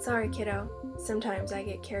 Sorry, kiddo. Sometimes I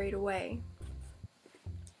get carried away.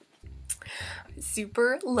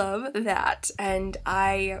 Super love that, and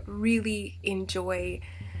I really enjoy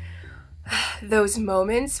those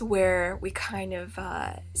moments where we kind of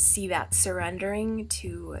see that surrendering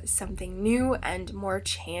to something new and more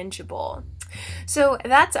tangible. So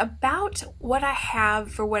that's about what I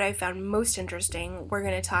have for what I found most interesting. We're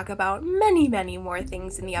going to talk about many, many more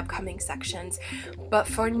things in the upcoming sections, but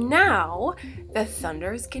for now, the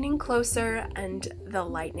thunder is getting closer and the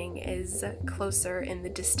lightning is closer in the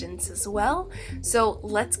distance as well. So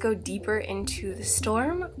let's go deeper into the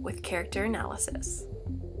storm with character analysis.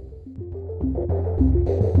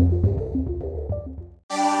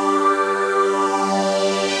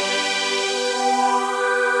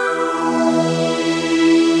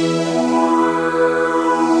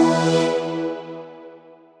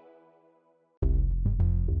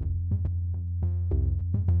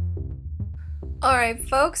 Alright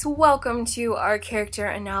folks, welcome to our character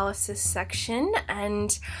analysis section,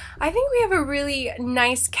 and I think we have a really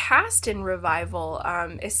nice cast in Revival,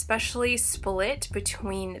 especially split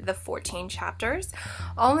between the 14 chapters.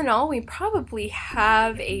 All in all, we probably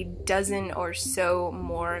have a dozen or so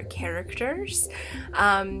more characters,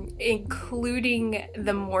 including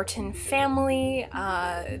the Morton family,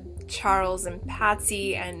 Charles and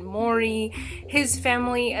Patsy and Maury, his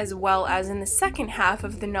family, as well as in the second half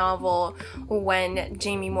of the novel when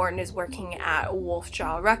Jamie Morton is working at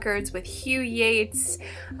Wolfjaw Records with Hugh Yates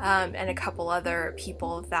and a couple other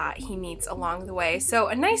people that he meets along the way. So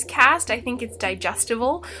a nice cast. I think it's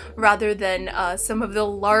digestible rather than some of the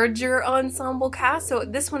larger ensemble cast. So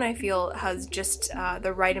this one I feel has just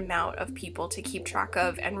the right amount of people to keep track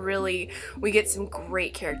of, and really we get some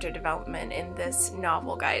great character development in this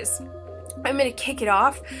novel, guys. I'm going to kick it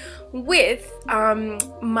off with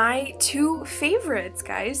my two favorites,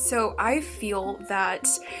 guys. So I feel that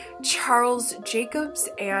Charles Jacobs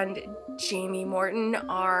and Jamie Morton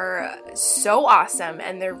are so awesome,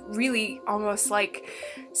 and they're really almost like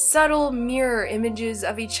subtle mirror images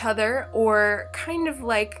of each other, or kind of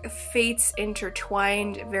like fates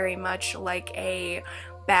intertwined, very much like a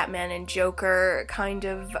Batman and Joker kind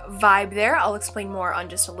of vibe there. I'll explain more on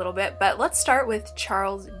just a little bit, but let's start with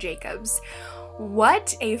Charles Jacobs.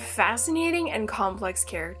 What a fascinating and complex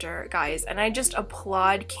character, guys, and I just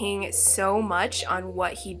applaud King so much on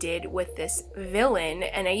what he did with this villain,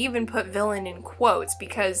 and I even put villain in quotes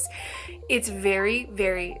because it's very,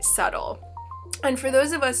 very subtle. And for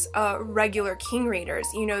those of us regular King readers,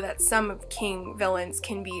 you know that some of King villains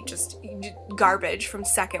can be just garbage from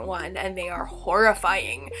second one, and they are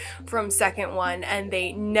horrifying from second one, and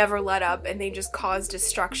they never let up, and they just cause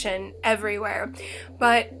destruction everywhere.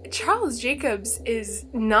 But Charles Jacobs is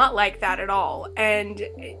not like that at all, and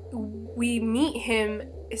we meet him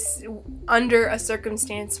under a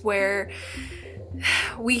circumstance where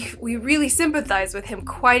we really sympathize with him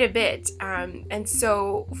quite a bit, and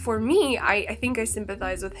so for me, I think I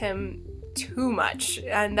sympathize with him too much,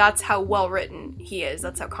 and that's how well written he is,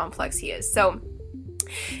 that's how complex he is. So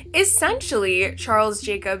essentially, Charles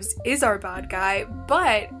Jacobs is our bad guy,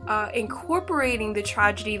 but incorporating the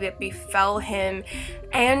tragedy that befell him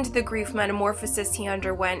and the grief metamorphosis he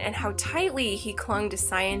underwent, and how tightly he clung to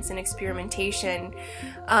science and experimentation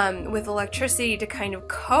with electricity to kind of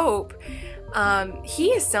cope,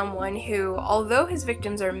 He is someone who, although his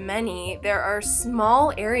victims are many, there are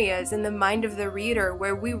small areas in the mind of the reader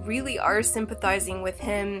where we really are sympathizing with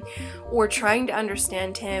him or trying to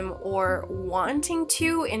understand him or wanting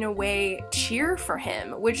to, in a way, cheer for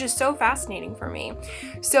him, which is so fascinating for me.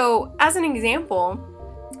 So, as an example,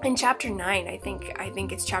 in chapter 9, I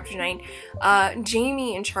think it's chapter 9,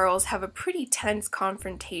 Jamie and Charles have a pretty tense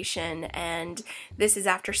confrontation, and this is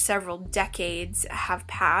after several decades have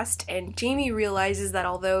passed, and Jamie realizes that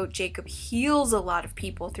although Jacob heals a lot of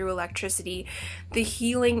people through electricity, the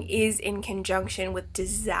healing is in conjunction with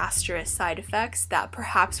disastrous side effects that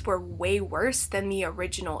perhaps were way worse than the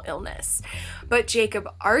original illness. But Jacob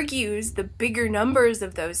argues the bigger numbers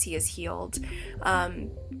of those he has healed,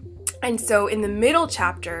 and so in the middle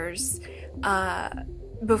chapters,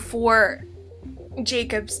 before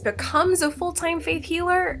Jacobs becomes a full-time faith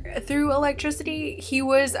healer through electricity, he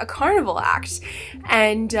was a carnival act.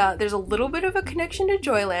 And there's a little bit of a connection to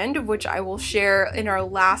Joyland, which I will share in our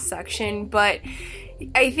last section, but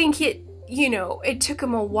I think it took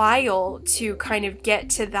him a while to kind of get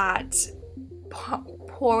to that part.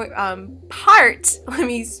 Let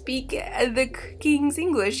me speak the King's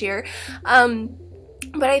English here.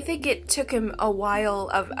 But I think it took him a while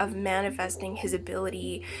of manifesting his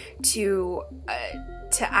ability to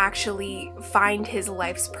actually find his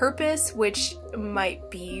life's purpose, which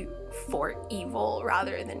might be for evil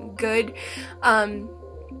rather than good. And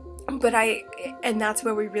that's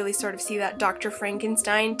where we really sort of see that Dr.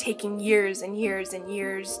 Frankenstein taking years and years and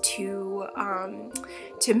years to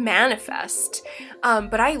manifest.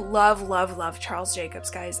 But I love Charles Jacobs,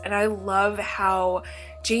 guys, and I love how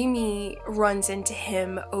Jamie runs into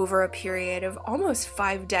him over a period of almost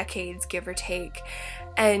 5 decades, give or take.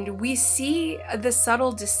 And we see the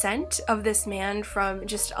subtle descent of this man from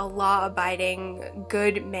just a law-abiding,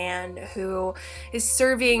 good man who is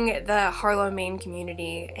serving the Harlow, Maine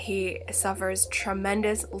community. He suffers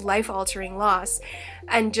tremendous life-altering loss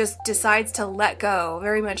and just decides to let go,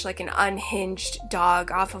 very much like an unhinged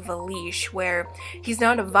dog off of a leash, where he's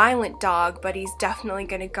not a violent dog, but he's definitely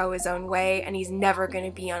going to go his own way, and he's never going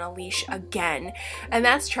to be on a leash again. And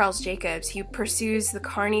that's Charles Jacobs. He pursues the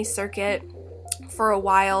Carney circuit for a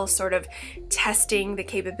while, sort of testing the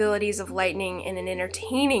capabilities of lightning in an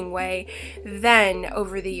entertaining way. Then,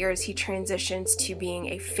 over the years, he transitions to being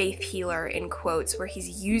a faith healer, in quotes, where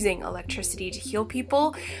he's using electricity to heal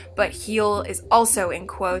people, but heal is also in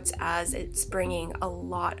quotes as it's bringing a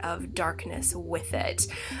lot of darkness with it.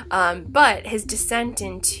 But his descent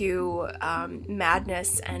into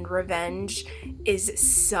madness and revenge is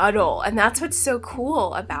subtle, and that's what's so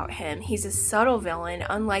cool about him. He's a subtle villain,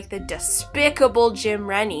 unlike the despicable Jim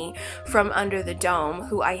Rennie from Under the Dome,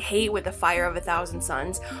 who I hate with the fire of 1,000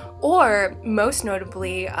 suns, or most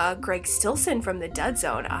notably Greg Stilson from The Dead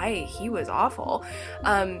Zone. He was awful.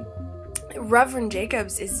 Reverend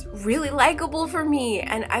Jacobs is really likable for me,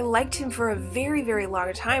 and I liked him for a very, very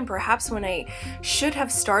long time. Perhaps when I should have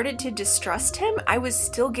started to distrust him, I was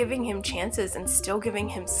still giving him chances and still giving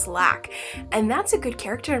him slack. And that's a good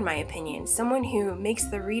character in my opinion, someone who makes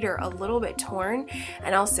the reader a little bit torn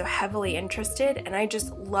and also heavily interested, and I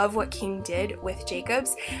just love what King did with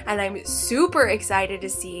Jacobs, and I'm super excited to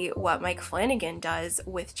see what Mike Flanagan does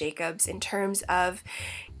with Jacobs in terms of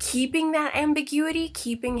keeping that ambiguity,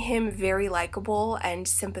 keeping him very likable and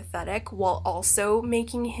sympathetic while also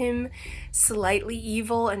making him slightly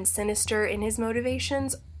evil and sinister in his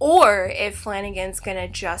motivations, or if Flanagan's gonna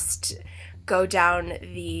just go down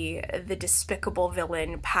the despicable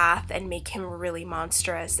villain path and make him really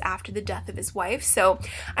monstrous after the death of his wife. So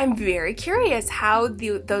I'm very curious how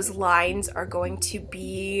those lines are going to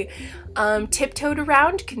be tiptoed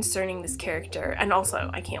around concerning this character, and also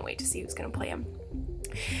I can't wait to see who's gonna play him.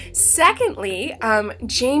 Secondly,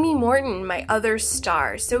 Jamie Morton, my other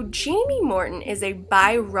star. So Jamie Morton is a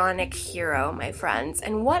Byronic hero, my friends,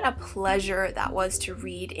 and what a pleasure that was to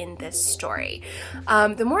read in this story.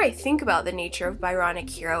 The more I think about the nature of Byronic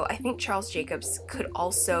hero, I think Charles Jacobs could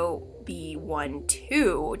also be one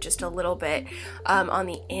too, just a little bit on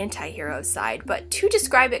the anti-hero side. But to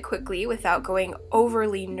describe it quickly without going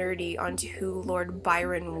overly nerdy onto who Lord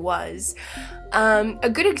Byron was, a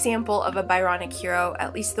good example of a Byronic hero,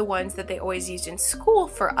 at least the ones that they always used in school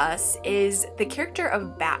for us, is the character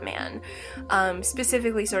of Batman,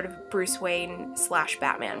 specifically sort of Bruce Wayne /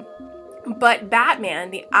 Batman. But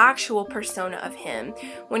Batman, the actual persona of him,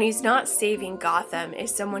 when he's not saving Gotham,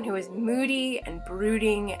 is someone who is moody and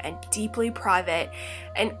brooding and deeply private,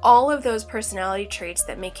 and all of those personality traits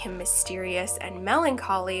that make him mysterious and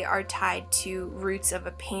melancholy are tied to roots of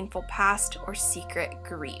a painful past or secret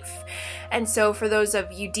grief. And so for those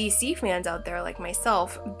of you DC fans out there like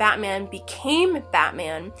myself, Batman became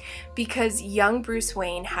Batman because young Bruce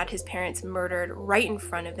Wayne had his parents murdered right in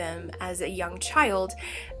front of him as a young child,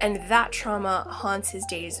 and that trauma haunts his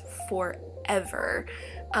days forever,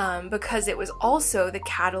 because it was also the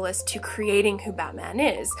catalyst to creating who Batman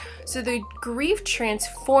is. So the grief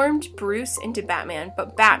transformed Bruce into Batman,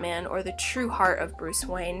 but Batman, or the true heart of Bruce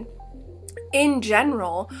Wayne, in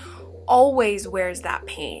general, always wears that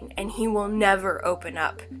pain, and he will never open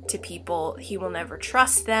up to people. He will never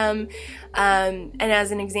trust them. And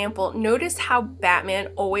as an example, notice how Batman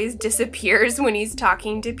always disappears when he's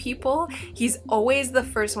talking to people. He's always the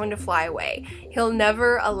first one to fly away. He'll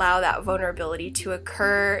never allow that vulnerability to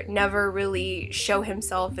occur, never really show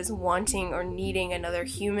himself as wanting or needing another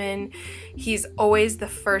human. He's always the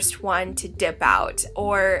first one to dip out,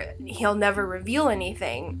 or he'll never reveal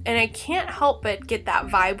anything. And I can't help but get that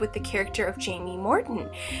vibe with the character of Jamie Morton.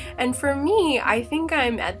 And for me, I think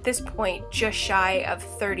I'm at this point just shy of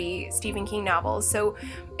 30 Stephen King novels, so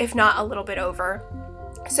if not a little bit over.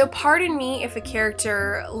 So pardon me if a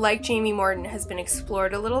character like Jamie Morton has been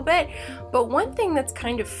explored a little bit, but one thing that's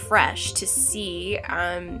kind of fresh to see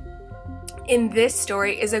in this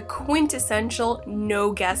story is a quintessential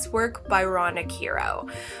no guesswork Byronic hero.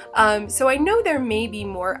 So I know there may be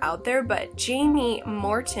more out there, but Jamie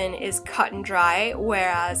Morton is cut and dry,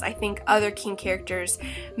 whereas I think other King characters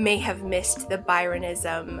may have missed the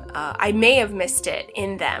Byronism. I may have missed it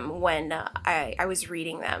in them when I was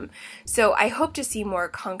reading them. So I hope to see more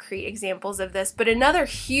concrete examples of this. But another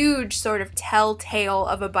huge sort of telltale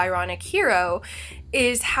of a Byronic hero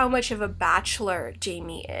is how much of a bachelor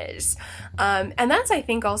Jamie is. And that's, I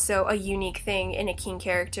think, also a unique thing in a King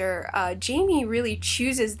character. Jamie really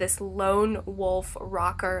chooses this lone wolf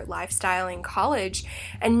rocker lifestyle in college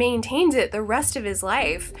and maintains it the rest of his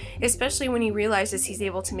life, especially when he realizes he's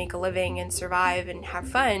able to make a living and survive and have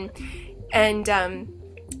fun. And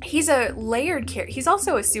he's a layered character. He's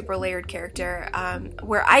also a super layered character,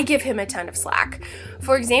 where I give him a ton of slack.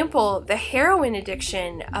 For example, the heroin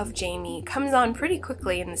addiction of Jamie comes on pretty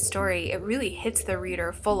quickly in the story. It really hits the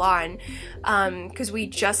reader full on, because we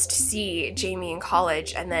just see Jamie in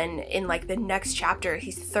college, and then in like the next chapter,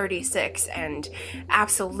 he's 36 and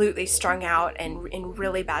absolutely strung out and in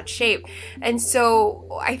really bad shape. And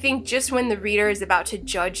so I think just when the reader is about to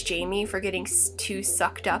judge Jamie for getting too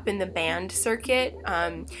sucked up in the band circuit,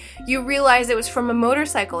 you realize it was from a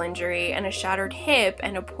motorcycle injury and a shattered hip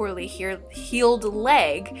and a poorly healed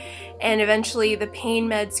leg, and eventually the pain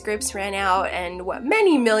med scripts ran out, and what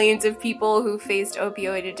many millions of people who faced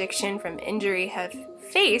opioid addiction from injury have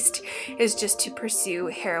faced is just to pursue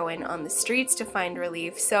heroin on the streets to find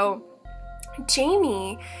relief. So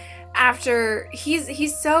Jamie, after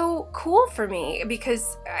he's so cool for me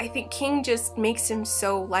because I think King just makes him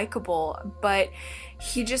so likable, but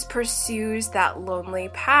he just pursues that lonely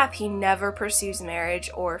path. He never pursues marriage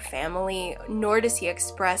or family, nor does he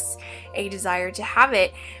express a desire to have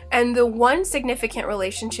it. And the one significant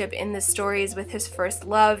relationship in this story is with his first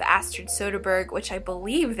love, Astrid Soderbergh, which I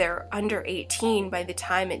believe they're under 18 by the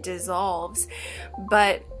time it dissolves.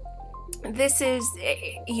 But this is,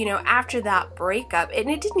 after that breakup, and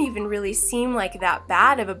it didn't even really seem like that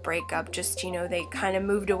bad of a breakup, just, they kind of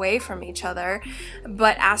moved away from each other,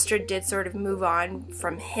 but Astrid did sort of move on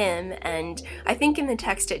from him, and I think in the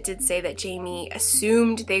text it did say that Jamie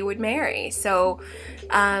assumed they would marry, so,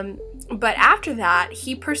 but after that,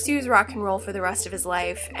 he pursues rock and roll for the rest of his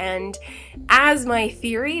life, and as my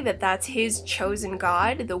theory that that's his chosen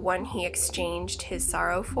God, the one he exchanged his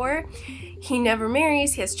sorrow for, he never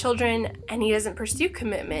marries, he has children, and he doesn't pursue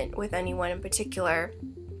commitment with anyone in particular.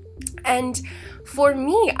 And for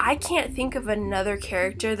me, I can't think of another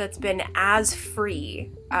character that's been as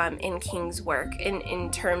free in King's work in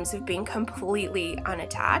terms of being completely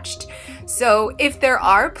unattached. So if there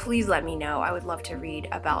are, please let me know. I would love to read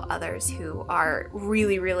about others who are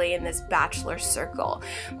really, really in this bachelor circle.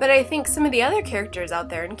 But I think some of the other characters out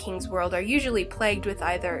there in King's world are usually plagued with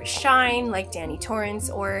either shine, like Danny Torrance,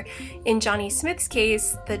 or in Johnny Smith's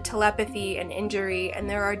case, the telepathy and injury, and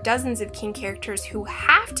there are dozens of King characters who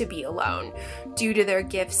have to be alone due to their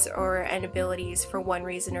gifts and abilities for one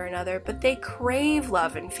reason or another, but they crave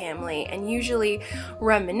love and family and usually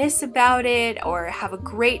reminisce about it or have a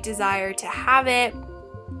great desire to have it.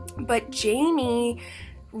 But Jamie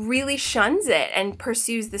really shuns it and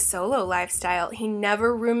pursues the solo lifestyle. He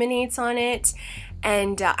never ruminates on it.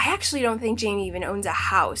 And I actually don't think Jamie even owns a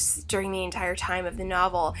house during the entire time of the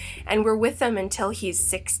novel. And we're with them until he's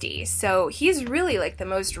 60. So he's really like the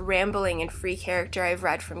most rambling and free character I've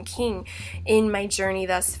read from King in my journey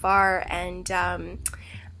thus far. And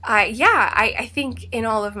I think in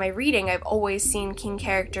all of my reading, I've always seen King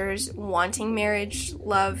characters wanting marriage,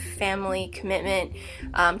 love, family, commitment,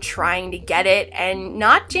 trying to get it, and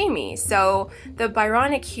not Jamie. So the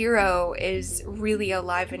Byronic hero is really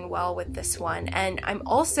alive and well with this one. And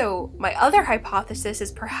my other hypothesis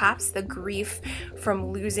is perhaps the grief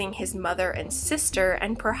from losing his mother and sister,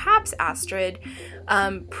 and perhaps Astrid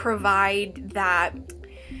provide that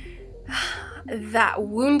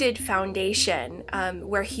wounded foundation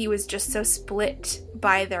where he was just so split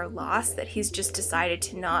by their loss that he's just decided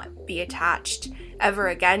to not be attached ever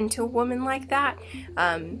again to a woman like that,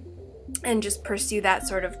 and just pursue that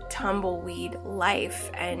sort of tumbleweed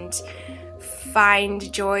life and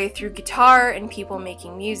find joy through guitar and people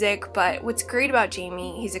making music. But what's great about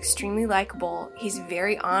Jamie, he's extremely likable, he's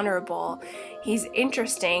very honorable, he's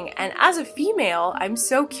interesting, and as a female, I'm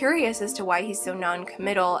so curious as to why he's so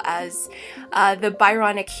non-committal, as the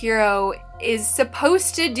Byronic hero is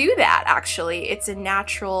supposed to do that, actually. It's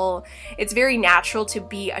very natural to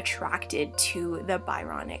be attracted to the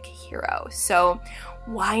Byronic hero. So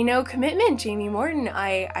why no commitment, Jamie Morton?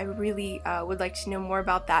 I really would like to know more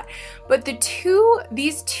about that. But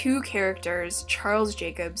these two characters, Charles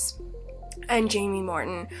Jacobs and Jamie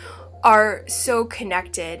Morton, are so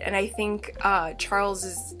connected, and I think Charles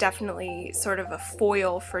is definitely sort of a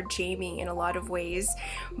foil for Jamie in a lot of ways,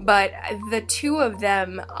 but the two of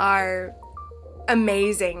them are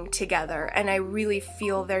amazing together, and I really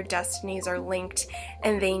feel their destinies are linked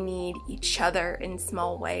and they need each other in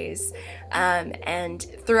small ways. And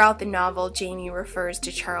throughout the novel, Jamie refers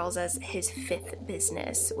to Charles as his fifth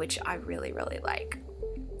business, which I really, really like.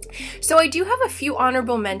 So I do have a few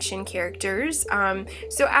honorable mention characters.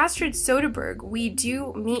 So Astrid Soderberg, we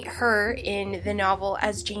do meet her in the novel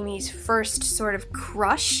as Jamie's first sort of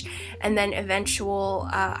crush and then eventual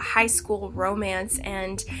high school romance,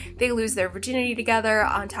 and they lose their virginity together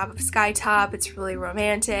on top of Skytop. It's really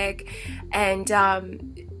romantic, and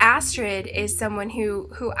Astrid is someone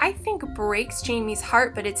who I think breaks Jamie's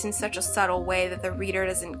heart, but it's in such a subtle way that the reader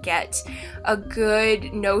doesn't get a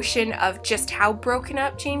good notion of just how broken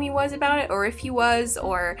up Jamie was about it, or if he was,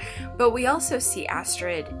 but we also see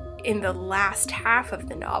Astrid in the last half of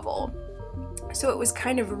the novel. So it was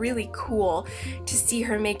kind of really cool to see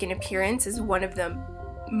her make an appearance as one of the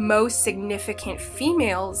most significant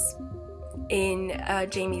females in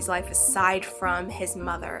Jamie's life, aside from his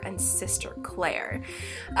mother and sister Claire.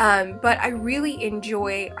 But I really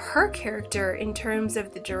enjoy her character in terms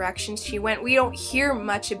of the direction she went. We don't hear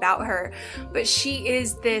much about her, but she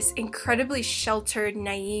is this incredibly sheltered,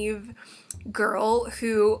 naive girl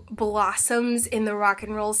who blossoms in the rock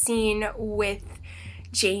and roll scene with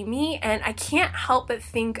Jamie, and I can't help but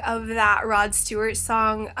think of that Rod Stewart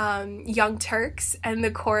song, Young Turks, and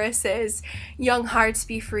the chorus is, "Young hearts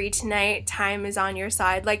be free tonight, time is on your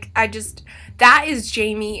side." That is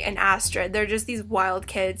Jamie and Astrid. They're just these wild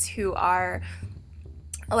kids who are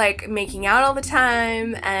like making out all the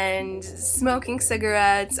time and smoking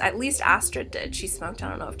cigarettes. At least Astrid did. She smoked. I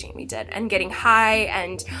don't know if Jamie did. And getting high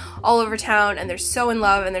and all over town, and they're so in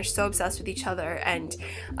love and they're so obsessed with each other. And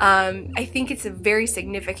I think it's a very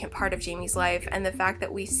significant part of Jamie's life, and the fact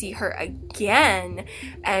that we see her again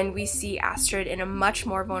and we see Astrid in a much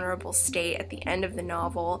more vulnerable state at the end of the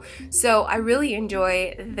novel. So I really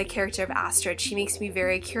enjoy the character of Astrid. She makes me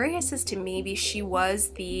very curious as to maybe she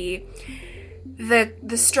was the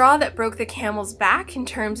straw that broke the camel's back in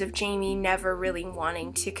terms of Jamie never really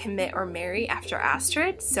wanting to commit or marry after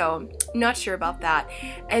Astrid, so not sure about that.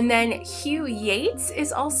 And then Hugh Yates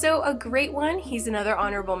is also a great one. He's another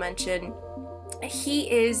honorable mention. He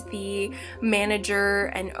is the manager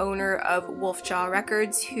and owner of Wolfjaw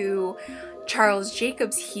Records, who Charles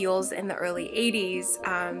Jacobs heals in the early 80s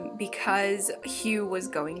because Hugh was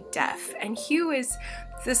going deaf. And Hugh is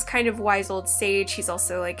this kind of wise old sage. He's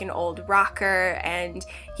also like an old rocker, and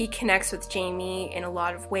he connects with Jamie in a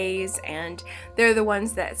lot of ways, and they're the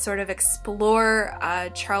ones that sort of explore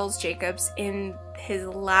Charles Jacobs in his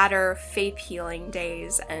latter faith healing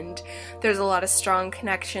days, and there's a lot of strong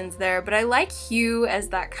connections there. But I like Hugh as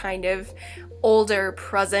that kind of older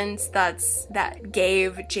presence that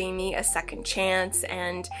gave Jamie a second chance,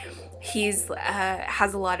 and he's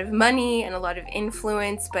has a lot of money and a lot of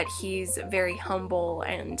influence, but he's very humble,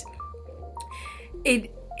 and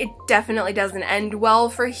it definitely doesn't end well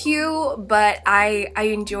for Hugh, but I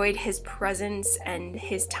enjoyed his presence and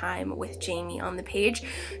his time with Jamie on the page.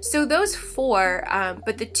 So those four,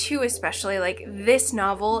 but the two especially, like this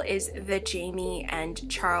novel is the Jamie and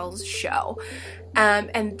Charles show.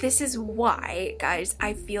 And this is why, guys,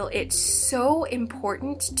 I feel it's so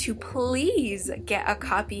important to please get a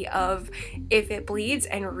copy of If It Bleeds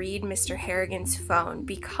and read Mr. Harrigan's Phone,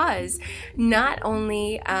 because not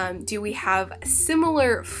only do we have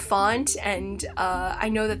similar font, and I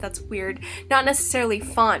know that that's weird, not necessarily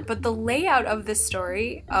font, but the layout of the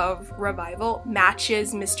story of Revival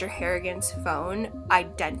matches Mr. Harrigan's Phone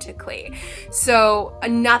identically. So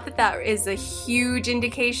not that that is a huge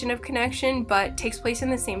indication of connection, but takes place in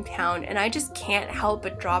the same town, and I just can't help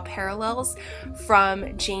but draw parallels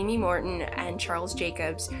from Jamie Morton and Charles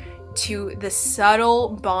Jacobs to the subtle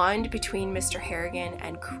bond between Mr. Harrigan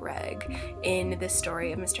and Craig in the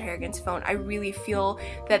story of Mr. Harrigan's Phone. I really feel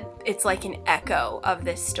that it's like an echo of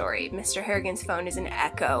this story. Mr. Harrigan's Phone is an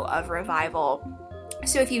echo of Revival.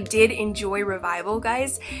 So if you did enjoy Revival,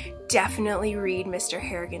 guys, definitely read Mr.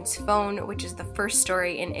 Harrigan's Phone, which is the first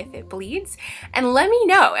story in If It Bleeds, and let me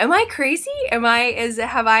know, am I crazy? Have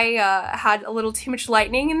I had a little too much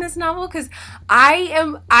lightning in this novel? Because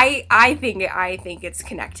I think it's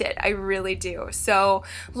connected. I really do. So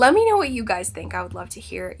let me know what you guys think. I would love to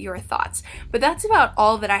hear your thoughts. But that's about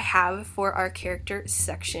all that I have for our character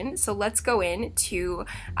section. So let's go into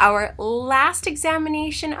our last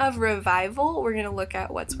examination of Revival. We're going to look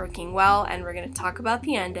at what's working well, and we're going to talk about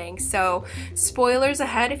the ending. So spoilers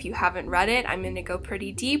ahead if you haven't read it. I'm going to go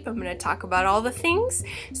pretty deep. I'm going to talk about all the things.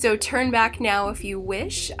 So turn back now if you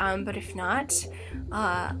wish, but if not,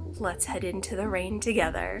 let's head into the rain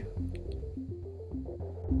together.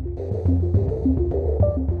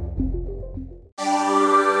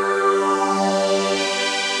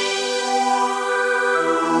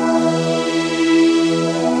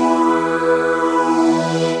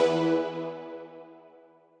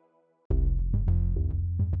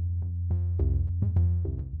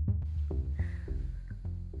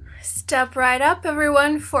 Step right up,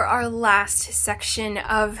 everyone, for our last section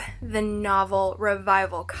of the novel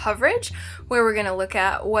Revival coverage, where we're going to look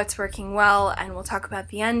at what's working well, and we'll talk about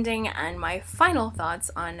the ending and my final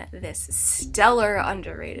thoughts on this stellar,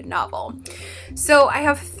 underrated novel. So I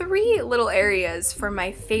have three little areas for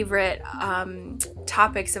my favorite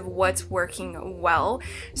topics of what's working well.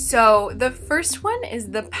 So the first one is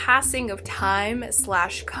the passing of time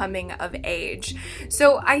 / coming of age.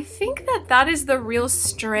 So I think that that is the real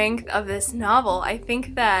strength of this novel. I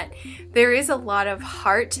think that there is a lot of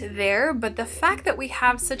heart there, but the fact that we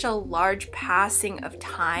have such a large passing of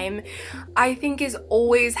time, I think is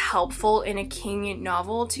always helpful in a King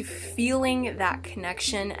novel to feeling that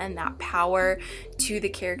connection and that power to the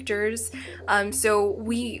characters. So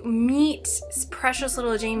we meet precious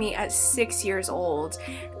little Jamie at 6 years old,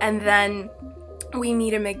 and then we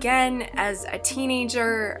meet him again as a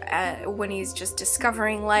teenager when he's just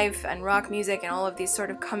discovering life and rock music and all of these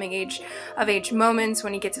sort of coming of age moments,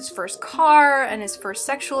 when he gets his first car and his first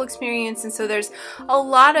sexual experience. And so there's a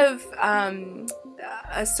lot of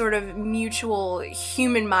a sort of mutual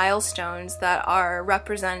human milestones that are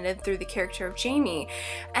represented through the character of Jamie.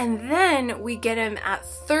 And then we get him at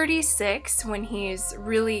 36 when he's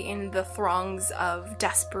really in the throngs of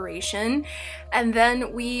desperation. And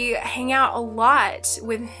then we hang out a lot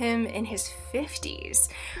with him in his 50s,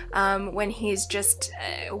 when he's just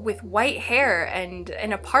with white hair and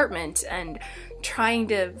an apartment and trying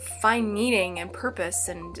to find meaning and purpose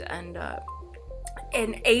and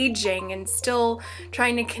aging, and still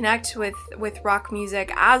trying to connect with rock music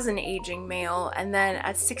as an aging male, and then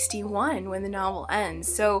at 61 when the novel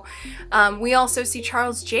ends. So we also see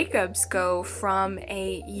Charles Jacobs go from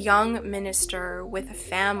a young minister with a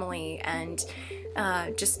family and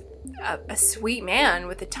just a sweet man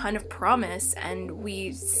with a ton of promise, and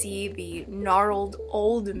we see the gnarled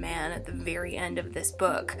old man at the very end of this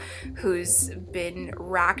book who's been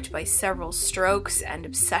racked by several strokes and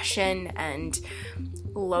obsession and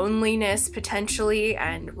loneliness potentially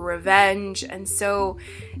and revenge. And so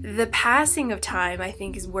the passing of time, I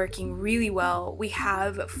think, is working really well. We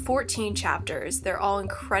have 14 chapters. They're all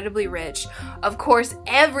incredibly rich. Of course,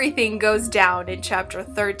 everything goes down in chapter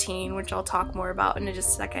 13, which I'll talk more about in just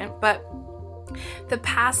a second, but the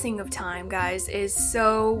passing of time, guys, is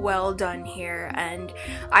so well done here, and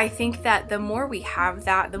I think that the more we have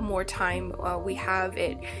that, the more time we have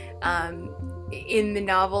it in the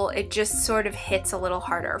novel, it just sort of hits a little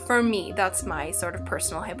harder. For me, that's my sort of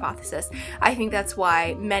personal hypothesis. I think that's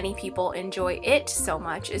why many people enjoy it so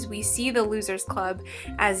much, is we see the Losers Club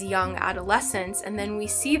as young adolescents, and then we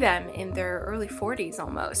see them in their early 40s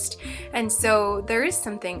almost. And so there is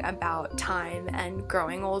something about time and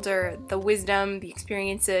growing older, the wisdom, the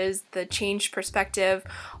experiences, the changed perspective,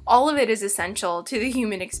 all of it is essential to the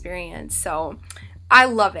human experience. So I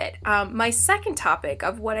love it. My second topic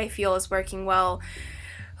of what I feel is working well,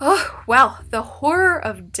 the horror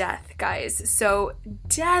of death, guys. So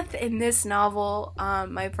death in this novel,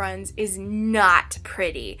 my friends, is not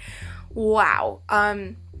pretty. Wow.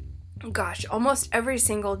 Gosh, almost every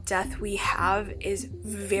single death we have is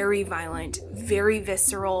very violent, very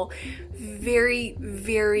visceral, very,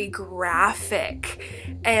 very graphic.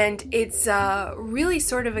 And it's really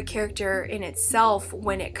sort of a character in itself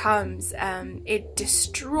when it comes. It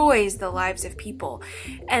destroys the lives of people.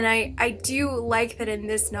 And I do like that in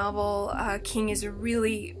this novel, King is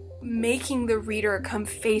really making the reader come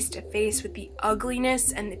face to face with the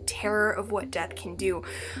ugliness and the terror of what death can do.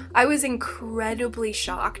 I was incredibly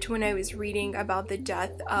shocked when I was reading about the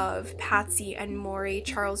death of Patsy and Maury,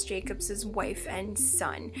 Charles Jacobs' wife and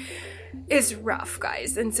son. It's rough,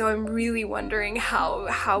 guys, and so I'm really wondering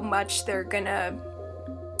how much they're gonna,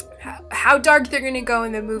 how dark they're gonna go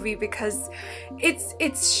in the movie, because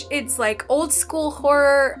it's like old school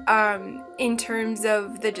horror in terms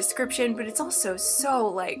of the description, but it's also so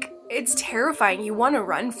like, it's terrifying. You want to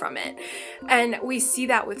run from it. And we see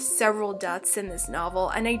that with several deaths in this novel.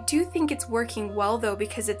 And I do think it's working well, though,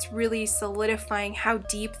 because it's really solidifying how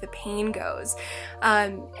deep the pain goes.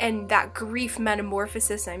 And that grief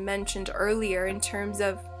metamorphosis I mentioned earlier in terms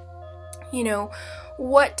of, you know,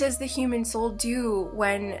 what does the human soul do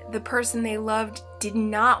when the person they loved did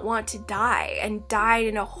not want to die and died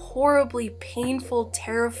in a horribly painful,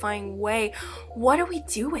 terrifying way? What do we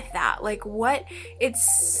do with that? Like, what? It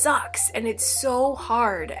sucks and it's so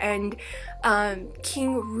hard. And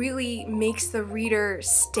King really makes the reader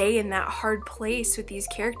stay in that hard place with these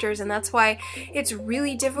characters, and that's why it's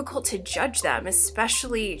really difficult to judge them,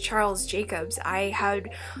 especially Charles Jacobs. I had,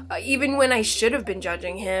 even when I should have been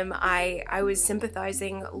judging him, I was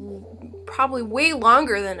sympathizing probably way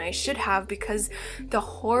longer than I should have, because the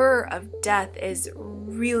horror of death is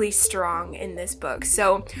really strong in this book.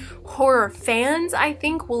 So horror fans, I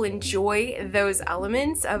think, will enjoy those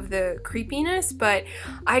elements of the creepiness, but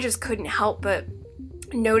I just couldn't help but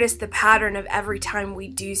notice the pattern of every time we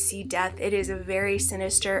do see death. It is a very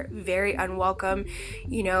sinister, very unwelcome.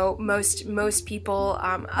 You know, most people,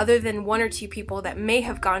 other than one or two people that may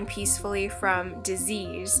have gone peacefully from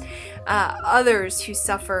disease, others who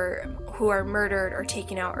suffer, who are murdered or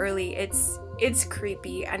taken out early, it's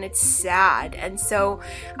creepy and it's sad. And so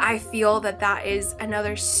I feel that is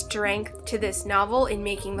another strength to this novel in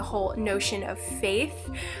making the whole notion of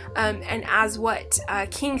faith. And as what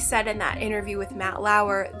King said in that interview with Matt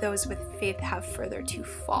Lauer, those with faith have further to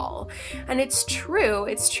fall. And it's true,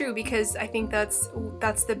 because I think that's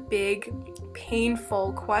the big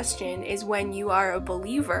painful question, is when you are a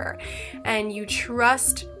believer and you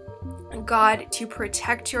trust God to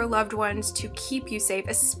protect your loved ones, to keep you safe,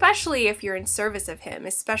 especially if you're in service of Him,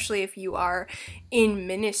 especially if you are in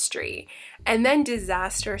ministry. And then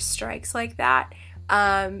disaster strikes like that,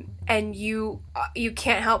 and you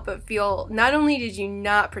can't help but feel, not only did you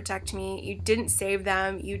not protect me, you didn't save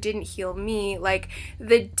them, you didn't heal me. Like,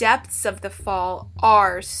 the depths of the fall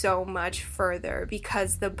are so much further,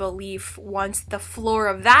 because the belief, once the floor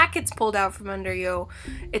of that gets pulled out from under you,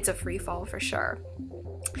 it's a free fall for sure.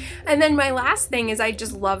 And then my last thing is, I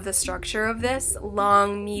just love the structure of this.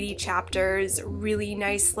 Long, meaty chapters, really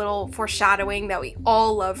nice little foreshadowing that we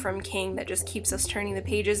all love from King that just keeps us turning the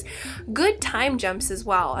pages. Good time jumps as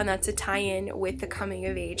well, and that's a tie-in with the coming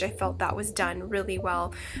of age. I felt that was done really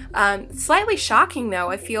well. Slightly shocking,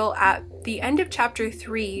 though, I feel at the end of chapter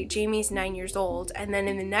 3, Jamie's 9 years old, and then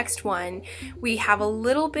in the next one, we have a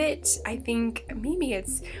little bit, I think, maybe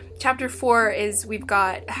it's chapter 4 is we've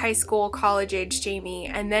got high school, college age Jamie,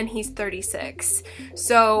 and then he's 36.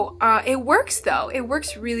 So it works, though. It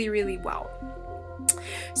works really, really well.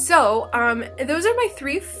 So those are my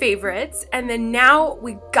 3 favorites, and then now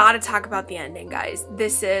we gotta talk about the ending, guys.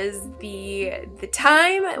 This is the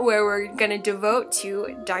time where we're gonna devote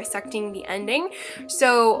to dissecting the ending.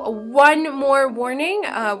 So one more warning,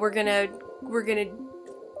 we're gonna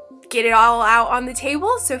get it all out on the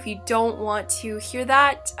table, so if you don't want to hear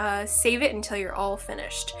that, save it until you're all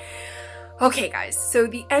finished. Okay, guys, so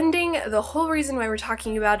the ending, the whole reason why we're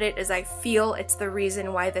talking about it is I feel it's the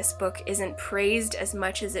reason why this book isn't praised as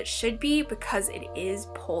much as it should be, because it is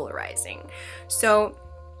polarizing. So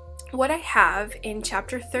what I have in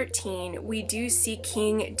chapter 13, we do see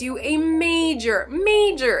King do a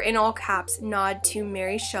major, in all caps, nod to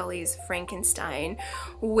Mary Shelley's Frankenstein,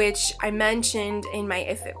 which I mentioned in my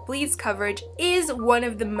If It Bleeds coverage is one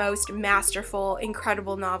of the most masterful,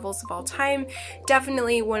 incredible novels of all time.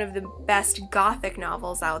 Definitely one of the best gothic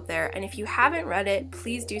novels out there. And if you haven't read it,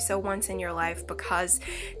 please do so once in your life, because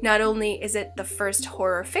not only is it the first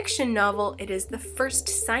horror fiction novel, it is the first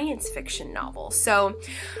science fiction novel. So,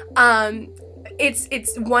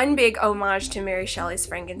 it's one big homage to Mary Shelley's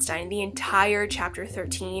Frankenstein. The entire chapter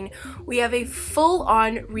 13, we have a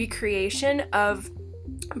full-on recreation of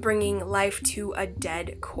bringing life to a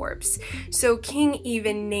dead corpse. So King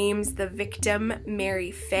even names the victim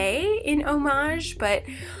Mary Faye in homage, but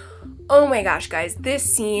oh my gosh, guys, this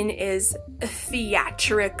scene is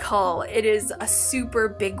theatrical. It is a super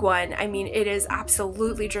big one. I mean, it is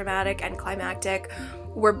absolutely dramatic and climactic.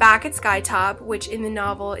 We're back at Skytop, which in the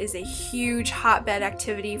novel is a huge hotbed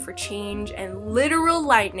activity for change and literal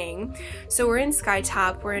lightning. So we're in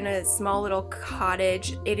Skytop, we're in a small little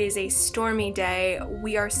cottage. It is a stormy day.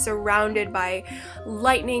 We are surrounded by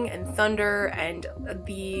lightning and thunder and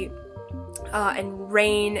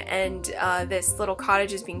rain, and this little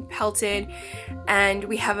cottage is being pelted, and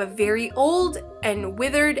we have a very old and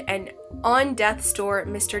withered and on death's door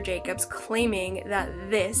Mr. Jacobs claiming that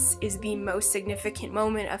this is the most significant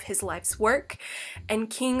moment of his life's work, and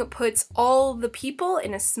King puts all the people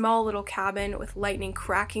in a small little cabin with lightning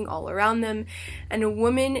cracking all around them, and a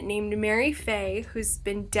woman named Mary Faye, who's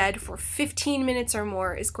been dead for 15 minutes or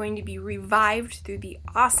more, is going to be revived through the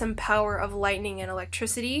awesome power of lightning and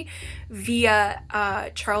electricity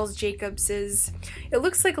via Charles Jacobs's, it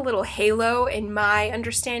looks like a little halo in my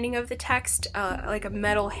understanding of the text, like a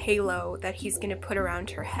metal halo that he's going to put around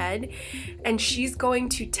her head, and she's going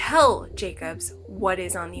to tell Jacobs what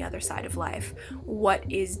is on the other side of life. What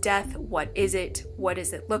is death? What is it? What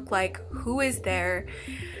does it look like? Who is there?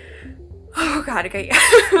 Oh god, okay.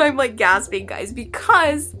 I'm like gasping, guys,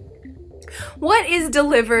 because what is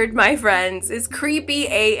delivered, my friends, is creepy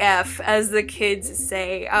AF, as the kids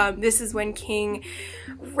say. This is when King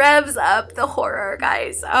revs up the horror,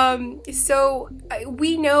 guys. So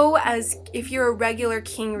we know, as if you're a regular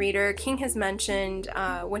King reader, King has mentioned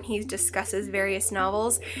when he discusses various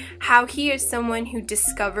novels, how he is someone who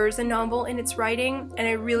discovers a novel in its writing, and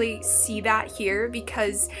I really see that here,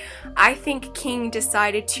 because I think King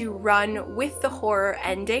decided to run with the horror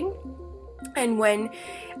ending. And when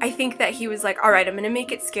I think that he was like, all right, I'm going to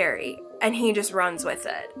make it scary, and he just runs with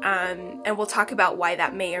it. And we'll talk about why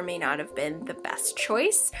that may or may not have been the best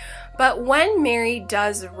choice. But when Mary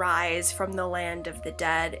does rise from the land of the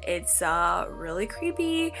dead, it's really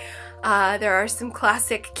creepy. There are some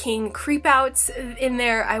classic King creep-outs in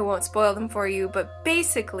there. I won't spoil them for you, but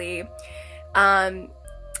basically,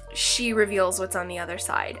 she reveals what's on the other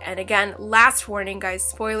side. And again, last warning, guys,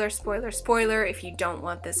 spoiler. If you don't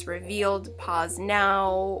want this revealed, pause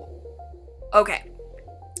now. Okay.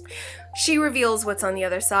 She reveals what's on the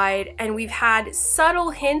other side, and we've had subtle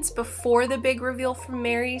hints before the big reveal from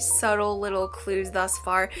Mary, subtle little clues thus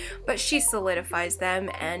far, but she solidifies them,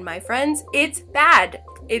 and my friends, it's bad.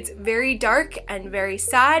 It's very dark and very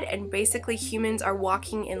sad, and basically humans are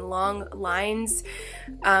walking in long lines.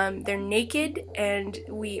 They're naked, and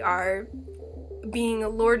we are being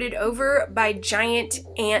lorded over by giant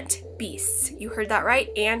ant beasts. You heard that right.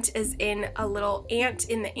 Ant is in a little ant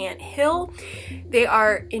in the ant hill. They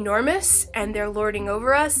are enormous, and they're lording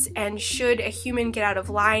over us, and should a human get out of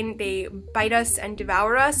line, they bite us and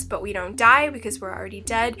devour us, but we don't die because we're already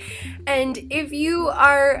dead. And if you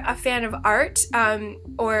are a fan of art,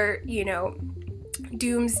 or, you know,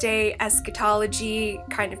 doomsday eschatology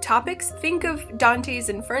kind of topics, think of Dante's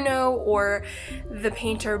Inferno or the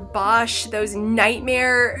painter Bosch, those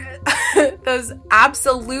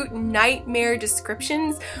absolute nightmare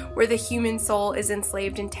descriptions where the human soul is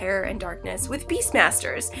enslaved in terror and darkness with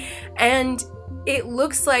beastmasters. And it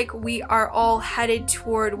looks like we are all headed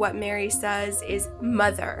toward what Mary says is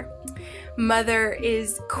Mother. Mother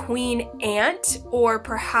is Queen Ant, or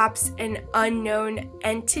perhaps an unknown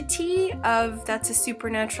entity that's a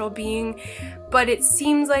supernatural being, but it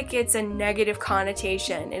seems like it's a negative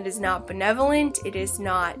connotation. It is not benevolent, it is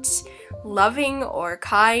not loving or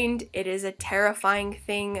kind, it is a terrifying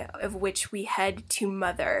thing of which we head to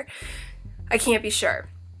Mother. I can't be sure.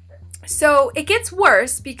 So it gets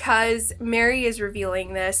worse because Mary is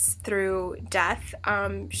revealing this through death.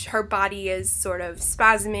 Her body is sort of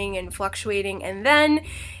spasming and fluctuating, and then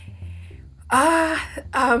a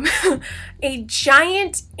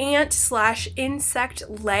giant ant/insect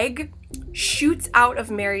leg shoots out of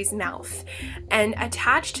Mary's mouth, and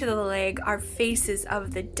attached to the leg are faces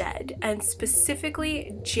of the dead, and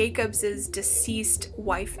specifically Jacob's deceased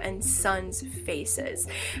wife and son's faces.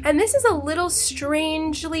 And this is a little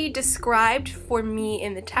strangely described for me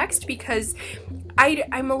in the text, because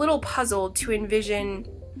I'm a little puzzled to envision,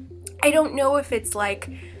 I don't know if it's like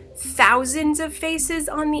thousands of faces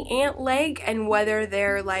on the ant leg and whether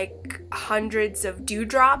they're like hundreds of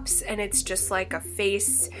dewdrops and it's just like a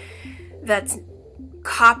face that's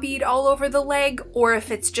copied all over the leg, or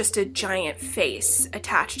if it's just a giant face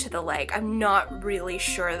attached to the leg. I'm not really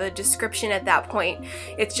sure. The description at that point,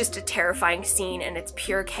 it's just a terrifying scene and it's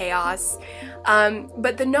pure chaos.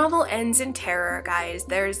 But the novel ends in terror, guys.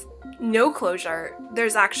 There's no closure.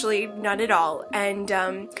 There's actually none at all. And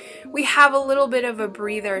we have a little bit of a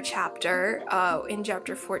breather chapter in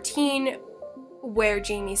chapter 14 where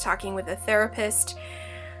Jamie's talking with a therapist.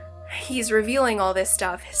 He's revealing all this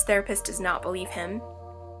stuff. His therapist does not believe him.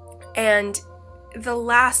 And the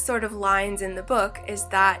last sort of lines in the book is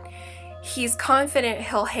that he's confident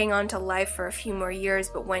he'll hang on to life for a few more years,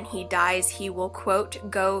 but when he dies, he will, quote,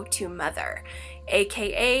 go to Mother,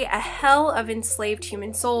 aka a hell of enslaved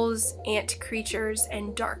human souls, ant creatures,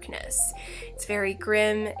 and darkness. It's very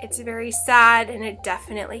grim, it's very sad, and it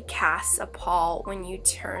definitely casts a pall when you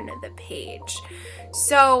turn the page.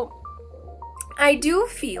 So I do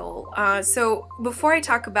feel, so before I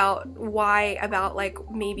talk about like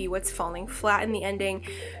maybe what's falling flat in the ending,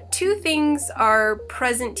 two things are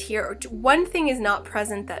present here. One thing is not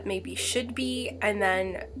present that maybe should be, and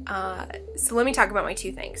then, so let me talk about my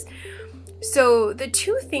two things. So the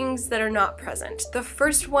two things that are not present, the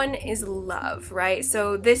first one is love, right?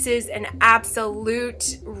 So this is an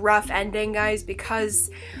absolute rough ending, guys, because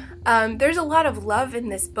there's a lot of love in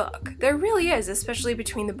this book. There really is, especially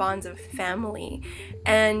between the bonds of family.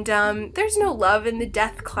 And there's no love in the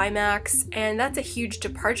death climax, and that's a huge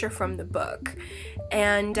departure from the book.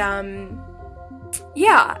 And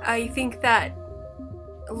yeah, I think that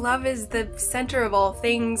love is the center of all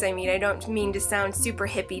things. I mean, I don't mean to sound super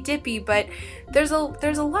hippy-dippy, but there's a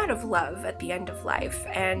lot of love at the end of life,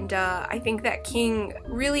 and I think that King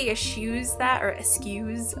really eschews that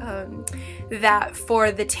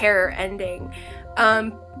for the terror ending.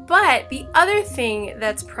 But the other thing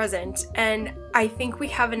that's present, and I think we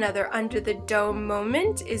have another Under the Dome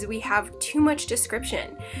moment, is we have too much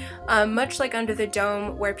description. Much like Under the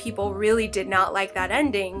Dome, where people really did not like that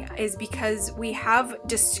ending, is because we have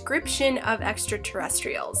description of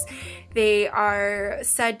extraterrestrials. They are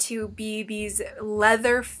said to be these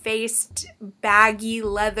leather-faced, baggy,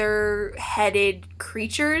 leather-headed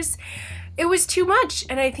creatures. It was too much,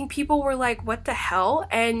 and I think people were like, what the hell?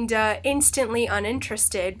 And instantly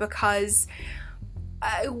uninterested, because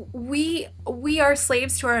we are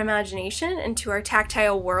slaves to our imagination and to our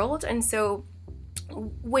tactile world, and so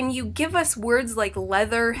when you give us words like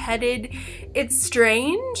leather-headed, it's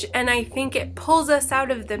strange, and I think it pulls us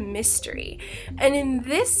out of the mystery. And in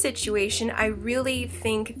this situation, I really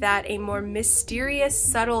think that a more mysterious,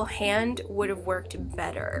 subtle hand would have worked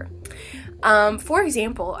better. For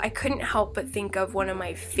example, I couldn't help but think of one of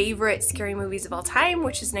my favorite scary movies of all time,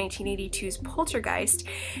 which is 1982's Poltergeist,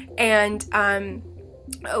 and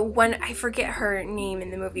when I forget her name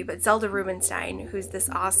in the movie, but Zelda Rubinstein, who's this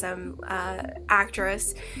awesome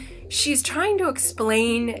actress, she's trying to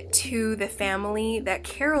explain to the family that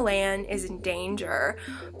Carol Ann is in danger,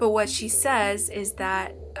 but what she says is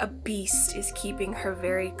that a beast is keeping her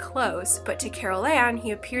very close, but to Carol Ann,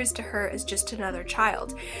 he appears to her as just another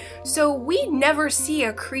child. So we never see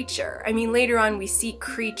a creature. I mean, later on we see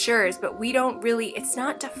creatures, but we don't really, it's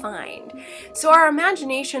not defined. So our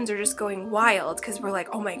imaginations are just going wild, because we're like,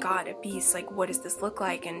 oh my god, a beast, like what does this look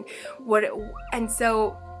like, and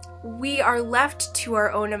so we are left to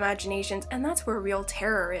our own imaginations, and that's where real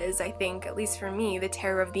terror is, I think, at least for me, the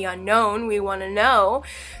terror of the unknown. We want to know.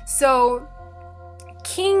 So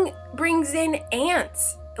King brings in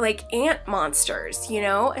ants, like ant monsters, you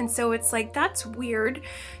know, and so it's like, that's weird.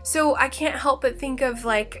 So I can't help but think of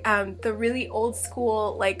like the really old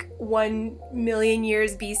school, like 1 million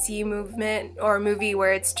years BC movement or movie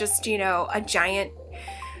where it's just, you know, a giant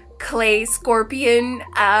clay scorpion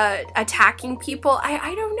attacking people.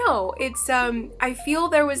 I don't know. It's I feel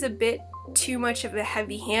there was a bit too much of a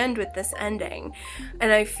heavy hand with this ending,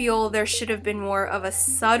 and I feel there should have been more of a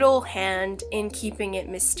subtle hand in keeping it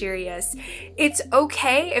mysterious. It's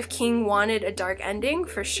okay if King wanted a dark ending,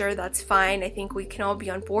 for sure, that's fine. I think we can all be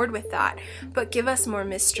on board with that, but give us more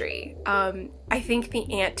mystery. I think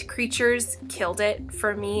the ant creatures killed it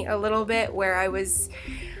for me a little bit, where I was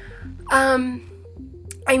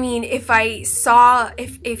I mean, if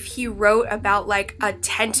he wrote about like a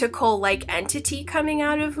tentacle like entity coming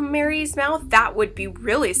out of Mary's mouth, that would be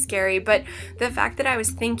really scary. But the fact that I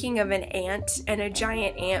was thinking of an ant and a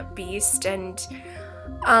giant ant beast, and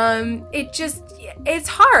it's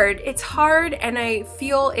hard, and I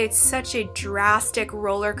feel it's such a drastic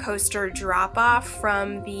roller coaster drop off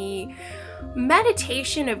from the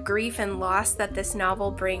meditation of grief and loss that this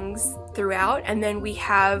novel brings throughout. And then we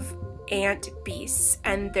have ant beasts,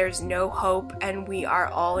 and there's no hope, and we are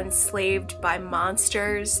all enslaved by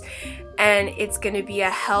monsters, and it's going to be a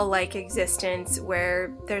hell-like existence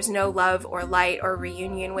where there's no love or light or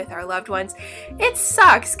reunion with our loved ones. It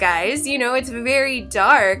sucks, guys. You know, it's very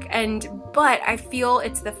dark, but I feel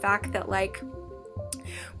it's the fact that, like,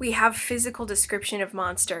 we have physical description of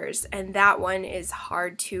monsters, and that one is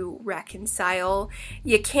hard to reconcile.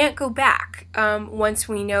 You can't go back once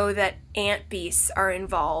we know that ant beasts are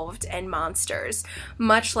involved and monsters,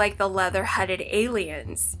 much like the leather-headed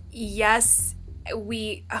aliens. Yes,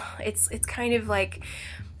 it's kind of like,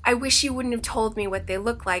 I wish you wouldn't have told me what they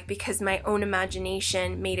look like, because my own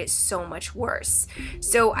imagination made it so much worse.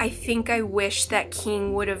 So I think I wish that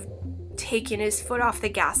King would have taken his foot off the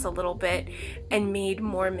gas a little bit and made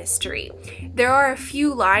more mystery. There are a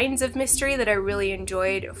few lines of mystery that I really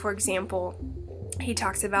enjoyed. For example, he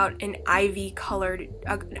talks about an ivy-covered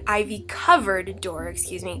door,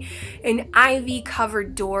 an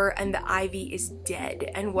ivy-covered door, and the ivy is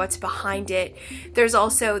dead, and what's behind it. There's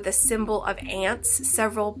also the symbol of ants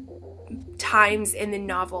several times in the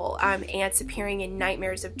novel. Ants appearing in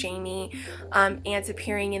Nightmares of Jamie, ants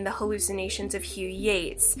appearing in the hallucinations of Hugh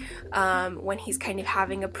Yates, when he's kind of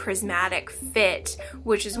having a prismatic fit,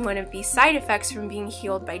 which is one of the side effects from being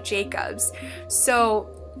healed by Jacobs.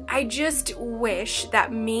 So I just wish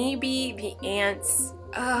that maybe the ants,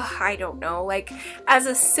 I don't know, like as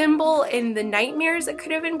a symbol in the nightmares it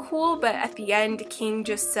could have been cool, but at the end King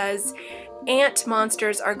just says ant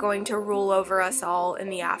monsters are going to rule over us all in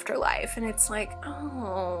the afterlife, and it's like,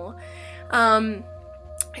 oh.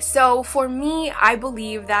 So for me, I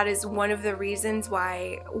believe that is one of the reasons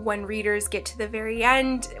why when readers get to the very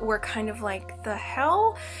end, we're kind of like, the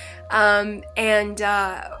hell?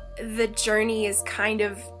 The journey is kind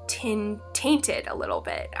of tainted a little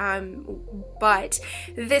bit. But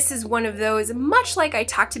this is one of those, much like I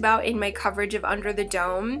talked about in my coverage of Under the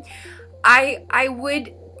Dome, I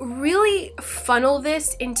would really funnel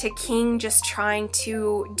this into King just trying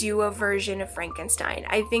to do a version of Frankenstein.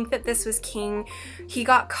 I think that this was King, he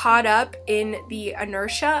got caught up in the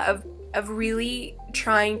inertia of really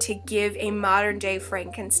trying to give a modern day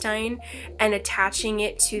Frankenstein and attaching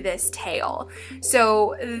it to this tale.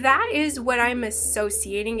 So that is what I'm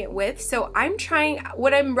associating it with. So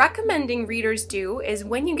what I'm recommending readers do is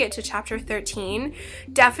when you get to chapter 13,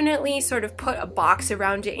 definitely sort of put a box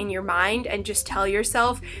around it in your mind and just tell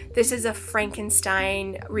yourself, this is a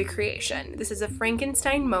Frankenstein recreation. This is a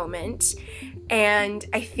Frankenstein moment. And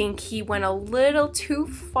I think he went a little too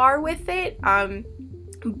far with it.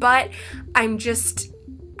 But I'm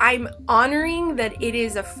honoring that it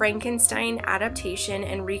is a Frankenstein adaptation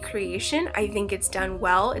and recreation. I think it's done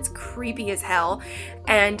well. It's creepy as hell.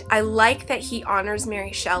 And I like that he honors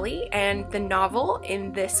Mary Shelley and the novel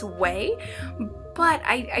in this way. But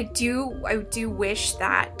I do wish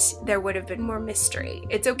that there would have been more mystery.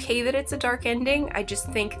 It's okay that it's a dark ending. I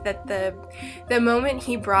just think that the moment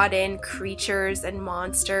he brought in creatures and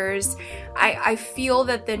monsters, I feel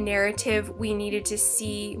that the narrative, we needed to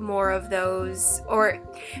see more of those, or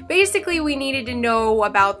basically we needed to know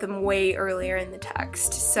about them way earlier in the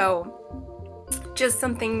text. So just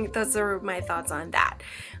something, those are my thoughts on that.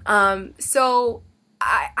 So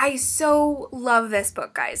I so love this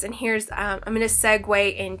book, guys, and here's, I'm going to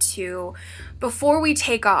segue into, before we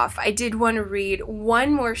take off, I did want to read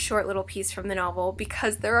one more short little piece from the novel,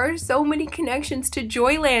 because there are so many connections to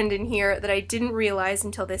Joyland in here that I didn't realize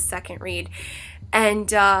until this second read.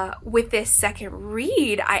 And with this second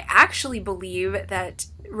read, I actually believe that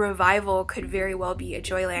Revival could very well be a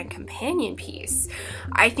Joyland companion piece.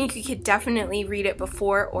 I think you could definitely read it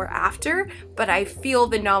before or after, but I feel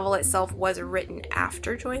the novel itself was written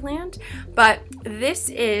after Joyland. But this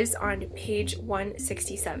is on page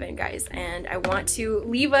 167, guys, and I want to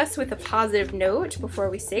leave us with a positive note before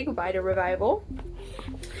we say goodbye to Revival.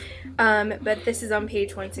 But this is on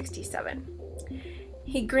page 167.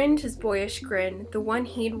 He grinned his boyish grin, the one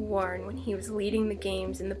he'd worn when he was leading the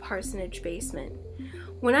games in the parsonage basement.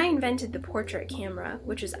 When I invented the portrait camera,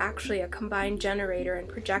 which is actually a combined generator and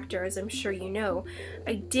projector, as I'm sure you know,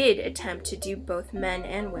 I did attempt to do both men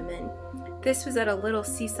and women. This was at a little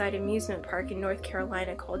seaside amusement park in North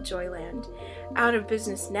Carolina called Joyland. Out of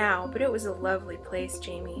business now, but it was a lovely place,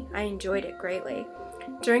 Jamie. I enjoyed it greatly.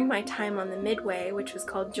 During my time on the Midway, which was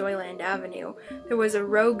called Joyland Avenue, there was a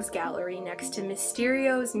rogues gallery next to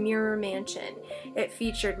Mysterio's Mirror Mansion. It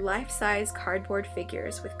featured life-size cardboard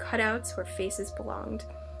figures with cutouts where faces belonged.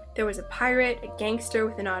 There was a pirate, a gangster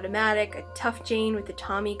with an automatic, a tough Jane with a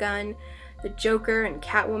Tommy gun, the Joker and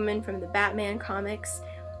Catwoman from the Batman comics.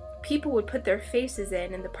 People would put their faces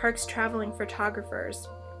in, and the park's traveling photographers,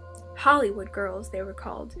 Hollywood girls they were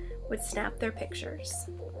called, would snap their pictures.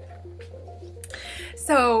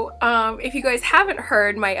 So, if you guys haven't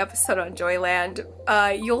heard my episode on Joyland,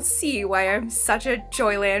 you'll see why I'm such a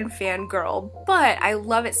Joyland fangirl, but I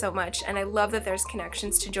love it so much, and I love that there's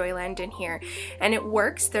connections to Joyland in here, and it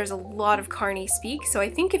works. There's a lot of Carney speak, so I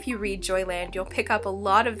think if you read Joyland, you'll pick up a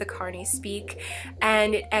lot of the Carney speak,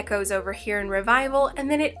 and it echoes over here in Revival, and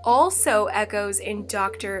then it also echoes in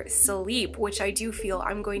Dr. Sleep, which I do feel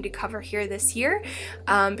I'm going to cover here this year,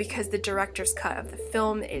 because the director's cut of the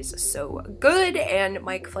film is so good, and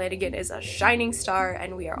Mike Flanagan is a shining star,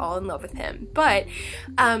 and we are all in love with him. But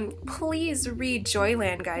please read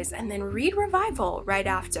Joyland, guys, and then read Revival right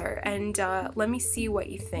after, and let me see what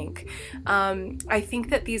you think. I think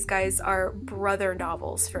that these guys are brother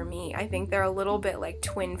novels for me. I think they're a little bit like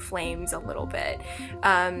twin flames, a little bit.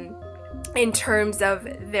 In terms of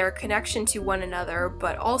their connection to one another,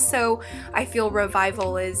 but also I feel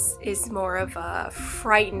Revival is more of a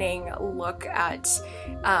frightening look at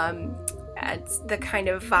the kind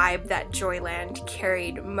of vibe that Joyland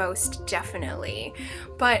carried most definitely.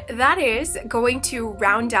 But that is going to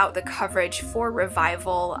round out the coverage for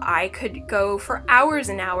Revival. I could go for hours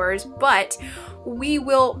and hours, but we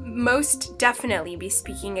will most definitely be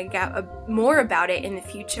speaking more about it in the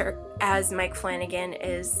future, as Mike Flanagan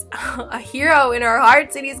is a hero in our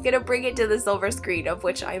hearts, and he's going to bring it to the silver screen, of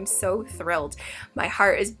which I'm so thrilled. My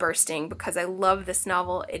heart is bursting because I love this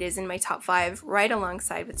novel. It is in my top 5, right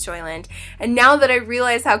alongside with Joyland. And now that I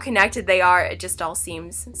realize how connected they are, it just all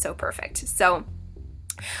seems so perfect. So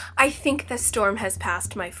I think the storm has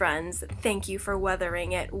passed, my friends. Thank you for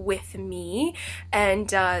weathering it with me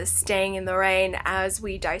and staying in the rain as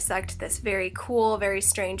we dissect this very cool, very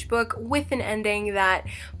strange book with an ending that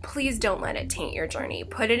please don't let it taint your journey.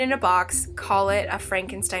 Put it in a box, call it a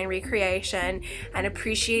Frankenstein recreation, and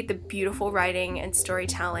appreciate the beautiful writing and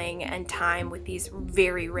storytelling and time with these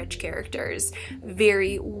very rich characters.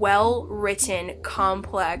 Very well-written,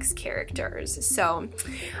 complex characters. So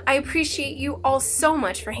I appreciate you all so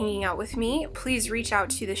much for hanging out with me. Please reach out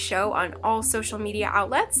to the show on all social media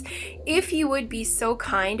outlets. If you would be so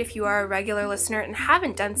kind, if you are a regular listener and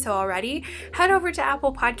haven't done so already, head over to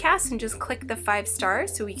Apple Podcasts and just click the 5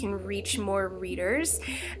 stars so we can reach more readers.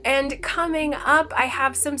 And coming up, I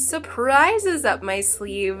have some surprises up my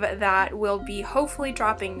sleeve that will be hopefully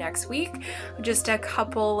dropping next week. Just a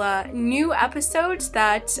couple new episodes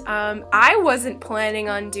that I wasn't planning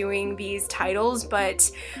on doing these titles,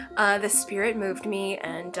 but the spirit moved me,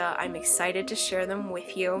 and I'm excited to share them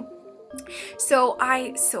with you. So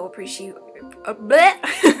I so appreciate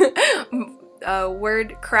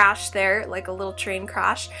word crash there, like a little train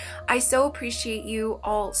crash. I so appreciate you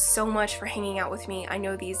all so much for hanging out with me. I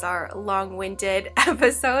know these are long-winded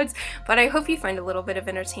episodes, but I hope you find a little bit of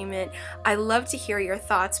entertainment. I love to hear your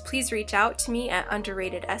thoughts. Please reach out to me at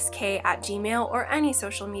underratedsk@gmail or any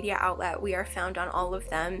social media outlet. We are found on all of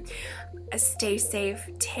them. Stay safe,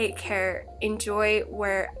 take care, enjoy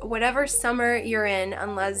whatever summer you're in,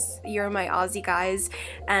 unless you're my Aussie guys,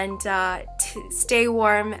 and stay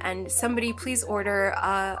warm, and somebody please order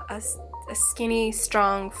a skinny,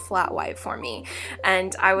 strong flat white for me,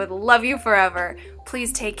 and I would love you forever.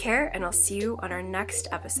 Please take care, and I'll see you on our next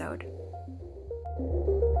episode.